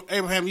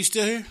Abraham, you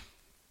still here?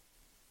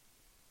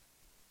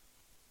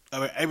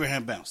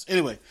 Abraham bounced.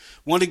 Anyway,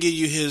 want to give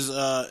you his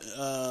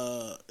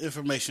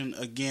information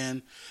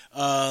again.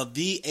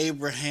 The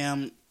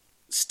Abraham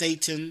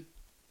Stanten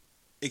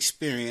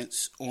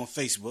Experience on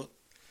Facebook.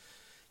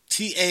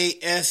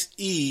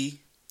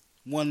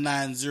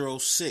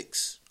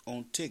 TASE1906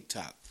 on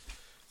TikTok.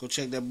 Go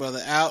check that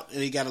brother out.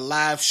 And he got a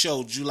live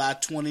show July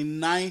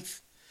 29th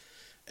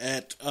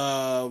at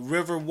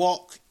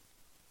Riverwalk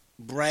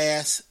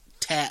Brass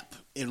Tap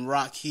in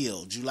Rock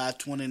Hill. July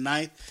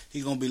 29th.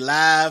 He's going to be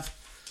live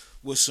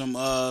with some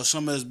of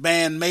his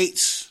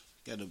bandmates.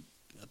 I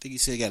think he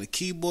said he got a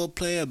keyboard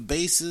player,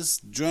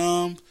 bassist,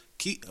 drum,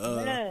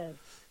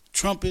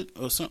 trumpet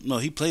or something. No,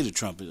 he played the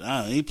trumpet.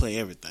 He played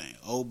everything.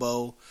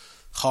 Oboe,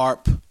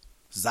 harp,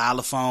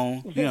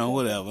 xylophone,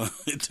 whatever.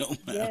 It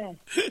don't matter. Yeah.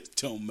 It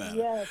don't matter.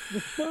 Yes.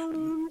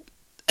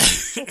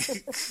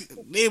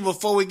 Then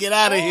before we get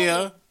out of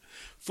here,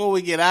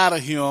 what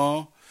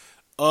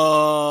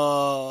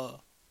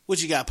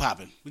you got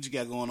popping? What you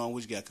got going on?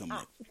 What you got coming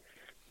up?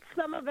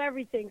 Some of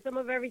everything.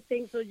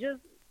 So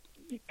just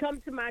come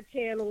to my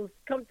channels,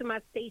 come to my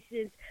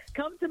stations,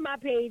 come to my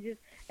pages,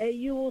 and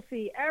you will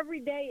see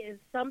every day is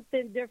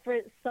something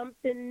different,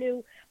 something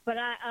new. But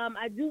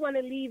I do want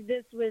to leave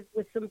this with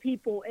some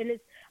people, and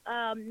it's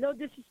no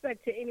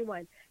disrespect to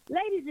anyone.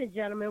 Ladies and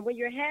gentlemen, when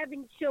you're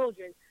having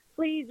children,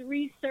 please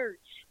research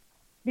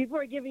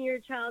before giving your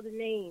child a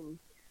name.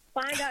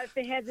 Find out if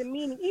it has a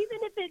meaning, even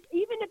if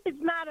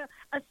it's not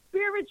a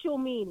spiritual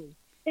meaning.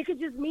 It could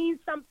just mean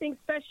something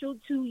special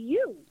to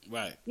you.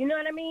 Right. You know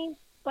what I mean?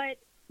 But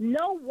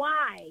know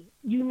why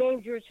you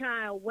named your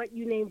child what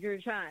you named your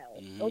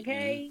child,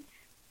 okay?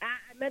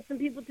 I met some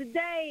people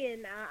today,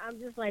 and I'm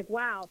just like,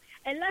 wow.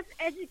 And let's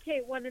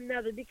educate one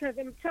another, because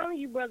I'm telling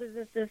you, brothers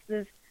and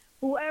sisters,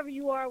 whoever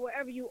you are,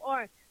 wherever you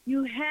are,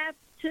 you have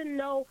to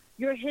know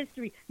your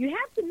history. You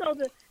have to know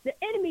the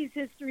enemy's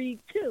history,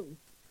 too.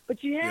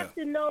 But you have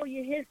to know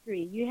your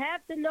history. You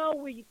have to know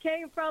where you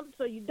came from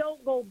so you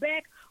don't go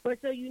back, or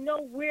so you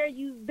know where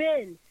you've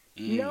been.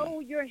 Know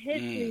your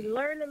history.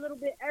 Learn a little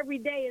bit every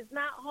day. It's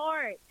not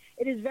hard.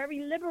 It is very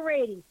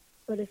liberating,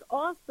 but it's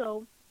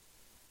also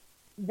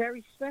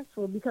very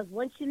stressful, because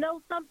once you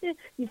know something,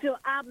 you feel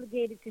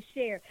obligated to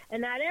share.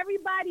 And not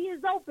everybody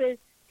is open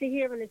to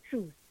hearing the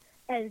truth.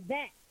 And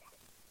that's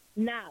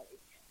knowledge.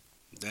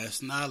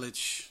 That's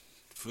knowledge,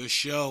 for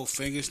sure.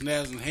 Finger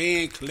snaps and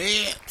hand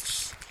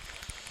claps.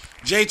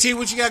 JT,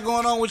 what you got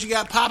going on? What you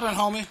got popping,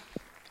 homie?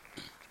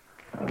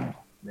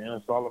 Man,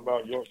 it's all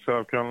about York,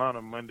 South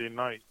Carolina, Monday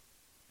night.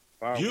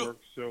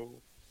 Fireworks show,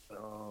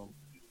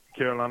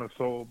 Carolina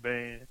Soul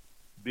Band,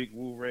 Big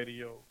Woo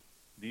Radio,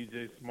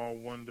 DJ Small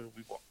Wonder.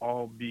 We will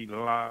all be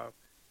live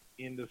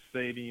in the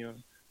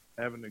stadium,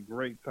 having a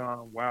great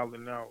time,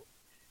 wilding out.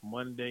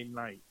 Monday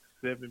night,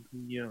 7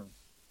 p.m.,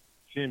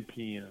 10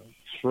 p.m.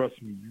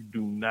 Trust me, you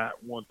do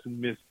not want to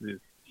miss this.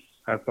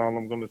 That's all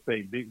I'm going to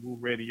say. Big Woo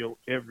Radio,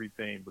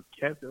 everything. But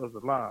catch us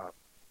live.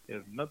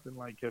 There's nothing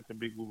like catching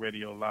Big Woo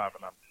Radio live,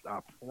 and I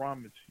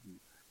promise you,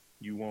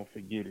 you won't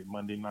forget it.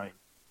 Monday night,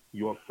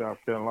 York, South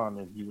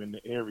Carolina. If you in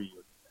the area,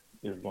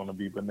 it's going to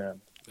be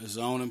bananas. It's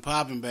on and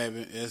popping,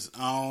 baby. It's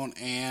on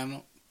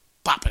and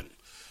popping.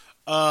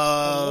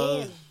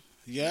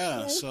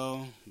 Yeah,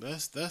 so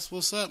that's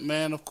what's up,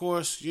 man. Of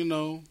course, you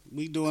know,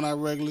 we doing our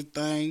regular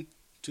thing,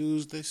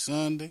 Tuesday,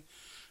 Sunday,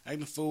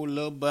 acting a fool with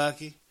Lil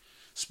Bucky.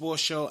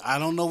 Sports show. I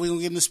don't know if we're going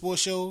to get in the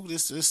sports show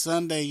this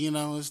Sunday, you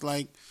know. It's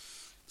like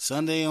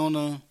Sunday on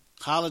a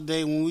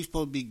holiday when we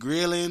supposed to be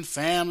grilling,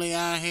 family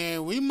out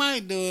here. We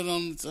might do it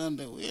on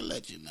Sunday. We'll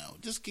let you know.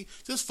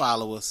 Just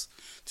follow us.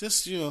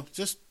 Just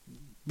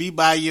be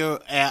by your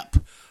app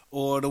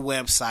or the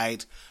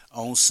website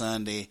on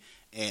Sunday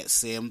at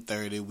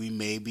 7:30. We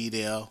may be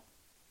there.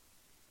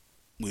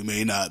 We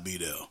may not be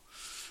there.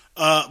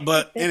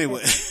 But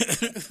anyway,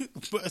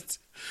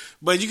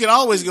 but you can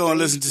always go and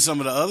listen to some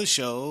of the other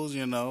shows,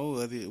 you know,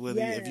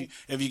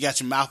 if you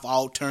got your mouth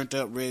all turned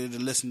up, ready to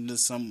listen to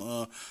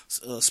some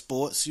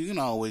sports, you can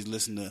always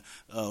listen to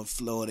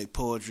Floetic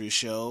Poetry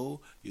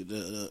Show,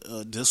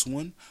 this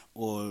one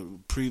or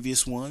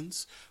previous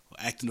ones,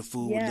 Acting the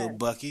Fool with Lil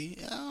Bucky.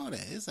 All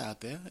that, it's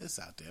out there.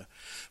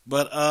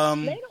 But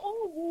later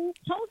on,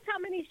 post how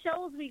many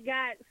shows we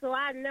got, so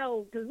I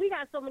know, because we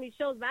got so many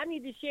shows, but I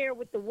need to share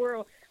with the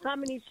world how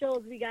many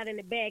shows we got in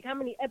the bag, how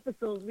many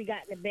episodes we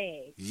got in the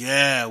bag.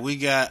 Yeah, we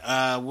got,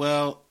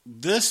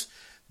 the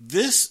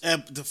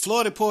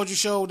Floetic Poetry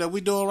Show that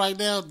we're doing right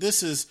now,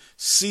 this is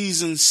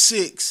season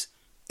 6,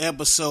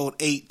 episode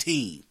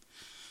 18.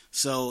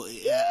 So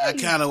I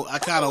kind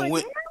of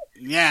went.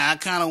 Yeah, I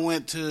kind of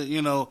went to,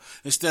 you know,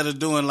 instead of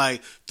doing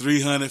like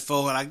 300,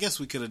 400, I guess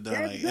we could have done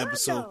like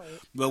episode.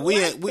 But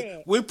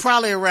we're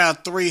probably around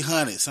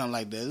 300, something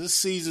like that. This is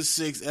season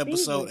 6,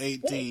 episode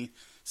 18.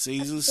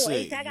 Season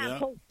 6. I got to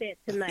post that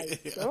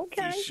tonight.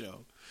 Okay. For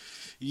sure.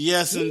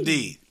 Yes,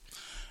 indeed.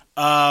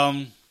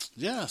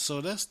 Yeah,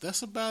 so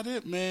that's about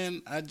it,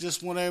 man. I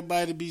just want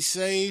everybody to be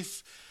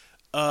safe.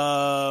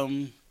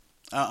 I'm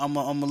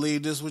gonna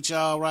leave this with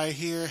y'all right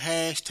here.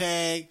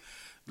 Hashtag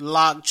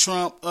lock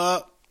Trump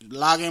up.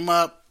 Lock him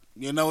up.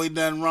 You know he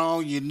done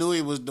wrong. You knew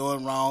he was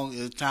doing wrong.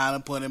 It's time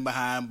to put him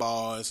behind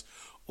bars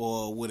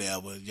or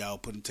whatever. Y'all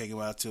take him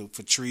out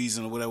for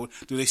treason or whatever.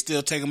 Do they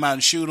still take him out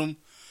and shoot him?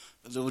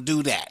 So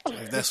do that.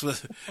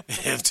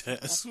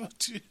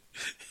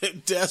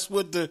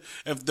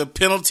 If the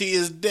penalty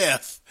is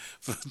death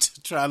for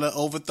trying to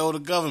overthrow the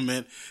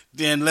government,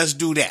 then let's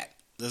do that.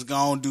 Let's go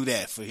on and do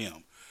that for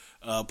him.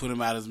 Put him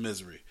out of his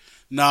misery.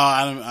 No,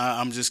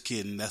 I'm just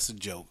kidding. That's a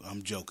joke.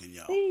 I'm joking,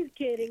 y'all. He's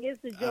kidding.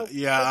 It's a joke.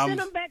 Send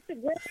him back to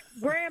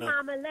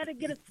grandmama and let her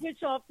get a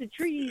switch off the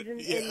trees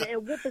and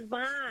whip us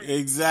behind.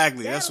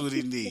 Exactly. That's what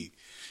he need.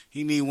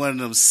 He need one of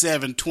them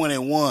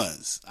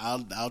 721s.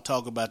 I'll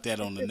talk about that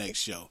on the next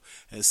show.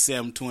 And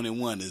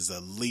 721 is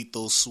a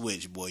lethal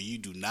switch, boy. You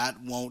do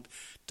not want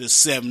the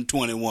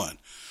 721.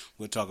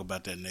 We'll talk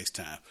about that next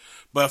time.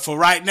 But for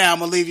right now, I'm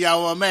going to leave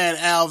y'all with my man,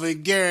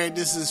 Alvin Garrett.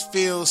 This is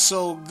Feel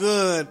So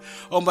Good.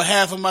 On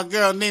behalf of my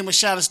girl, Nima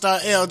Shining Star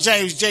L,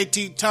 James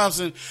JT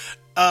Thompson,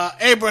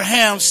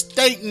 Abraham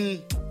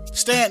Stanten.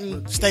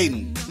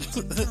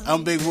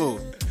 I'm Big Woo.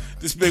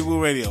 This is Big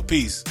Woo Radio.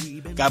 Peace.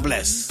 God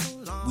bless.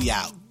 We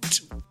out.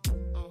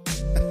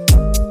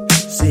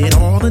 said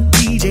all the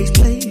DJs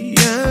playing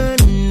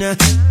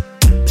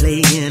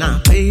our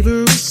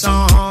favorite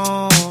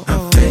song.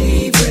 Our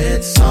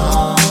favorite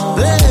song.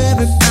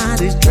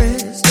 Everybody's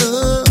dressed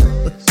up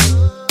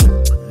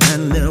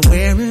and they're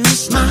wearing a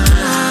smile.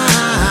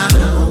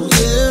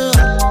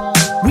 Yeah.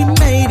 We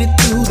made it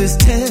through this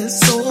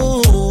test, so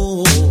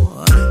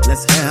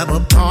let's have a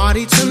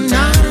party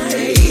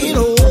tonight.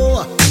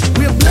 Oh,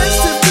 we're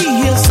blessed to be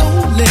here, so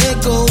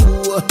let go.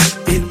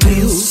 It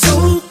feels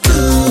so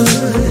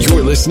good.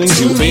 You're listening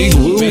to Big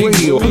Woo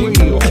Radio.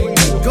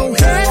 Go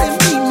ahead and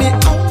meet me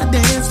on the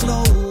dance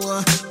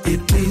floor. It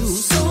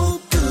feels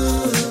so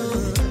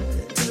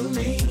good to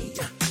me.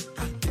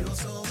 I feel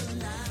so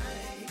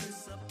alive.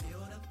 It's a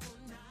beautiful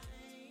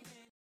night.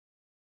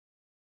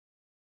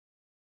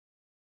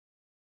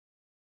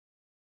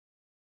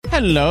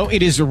 Hello,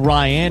 it is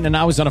Ryan, and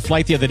I was on a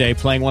flight the other day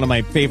playing one of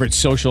my favorite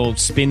social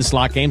spin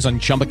slot games on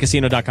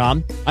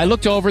ChumbaCasino.com. I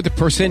looked over at the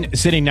person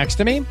sitting next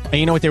to me, and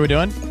you know what they were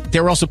doing? They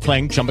were also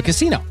playing Chumba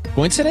Casino.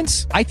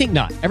 Coincidence? I think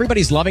not.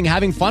 Everybody's loving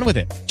having fun with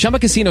it. Chumba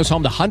Casino is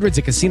home to hundreds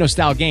of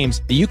casino-style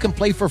games that you can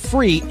play for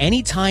free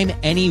anytime,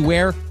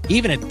 anywhere,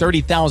 even at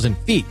 30,000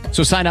 feet.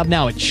 So sign up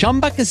now at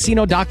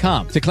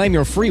ChumbaCasino.com to claim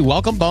your free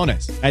welcome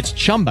bonus. That's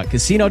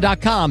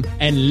ChumbaCasino.com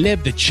and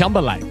live the Chumba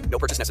life. No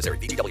purchase necessary.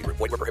 VGW. Void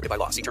where prohibited by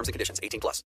law. See terms and conditions. 18+.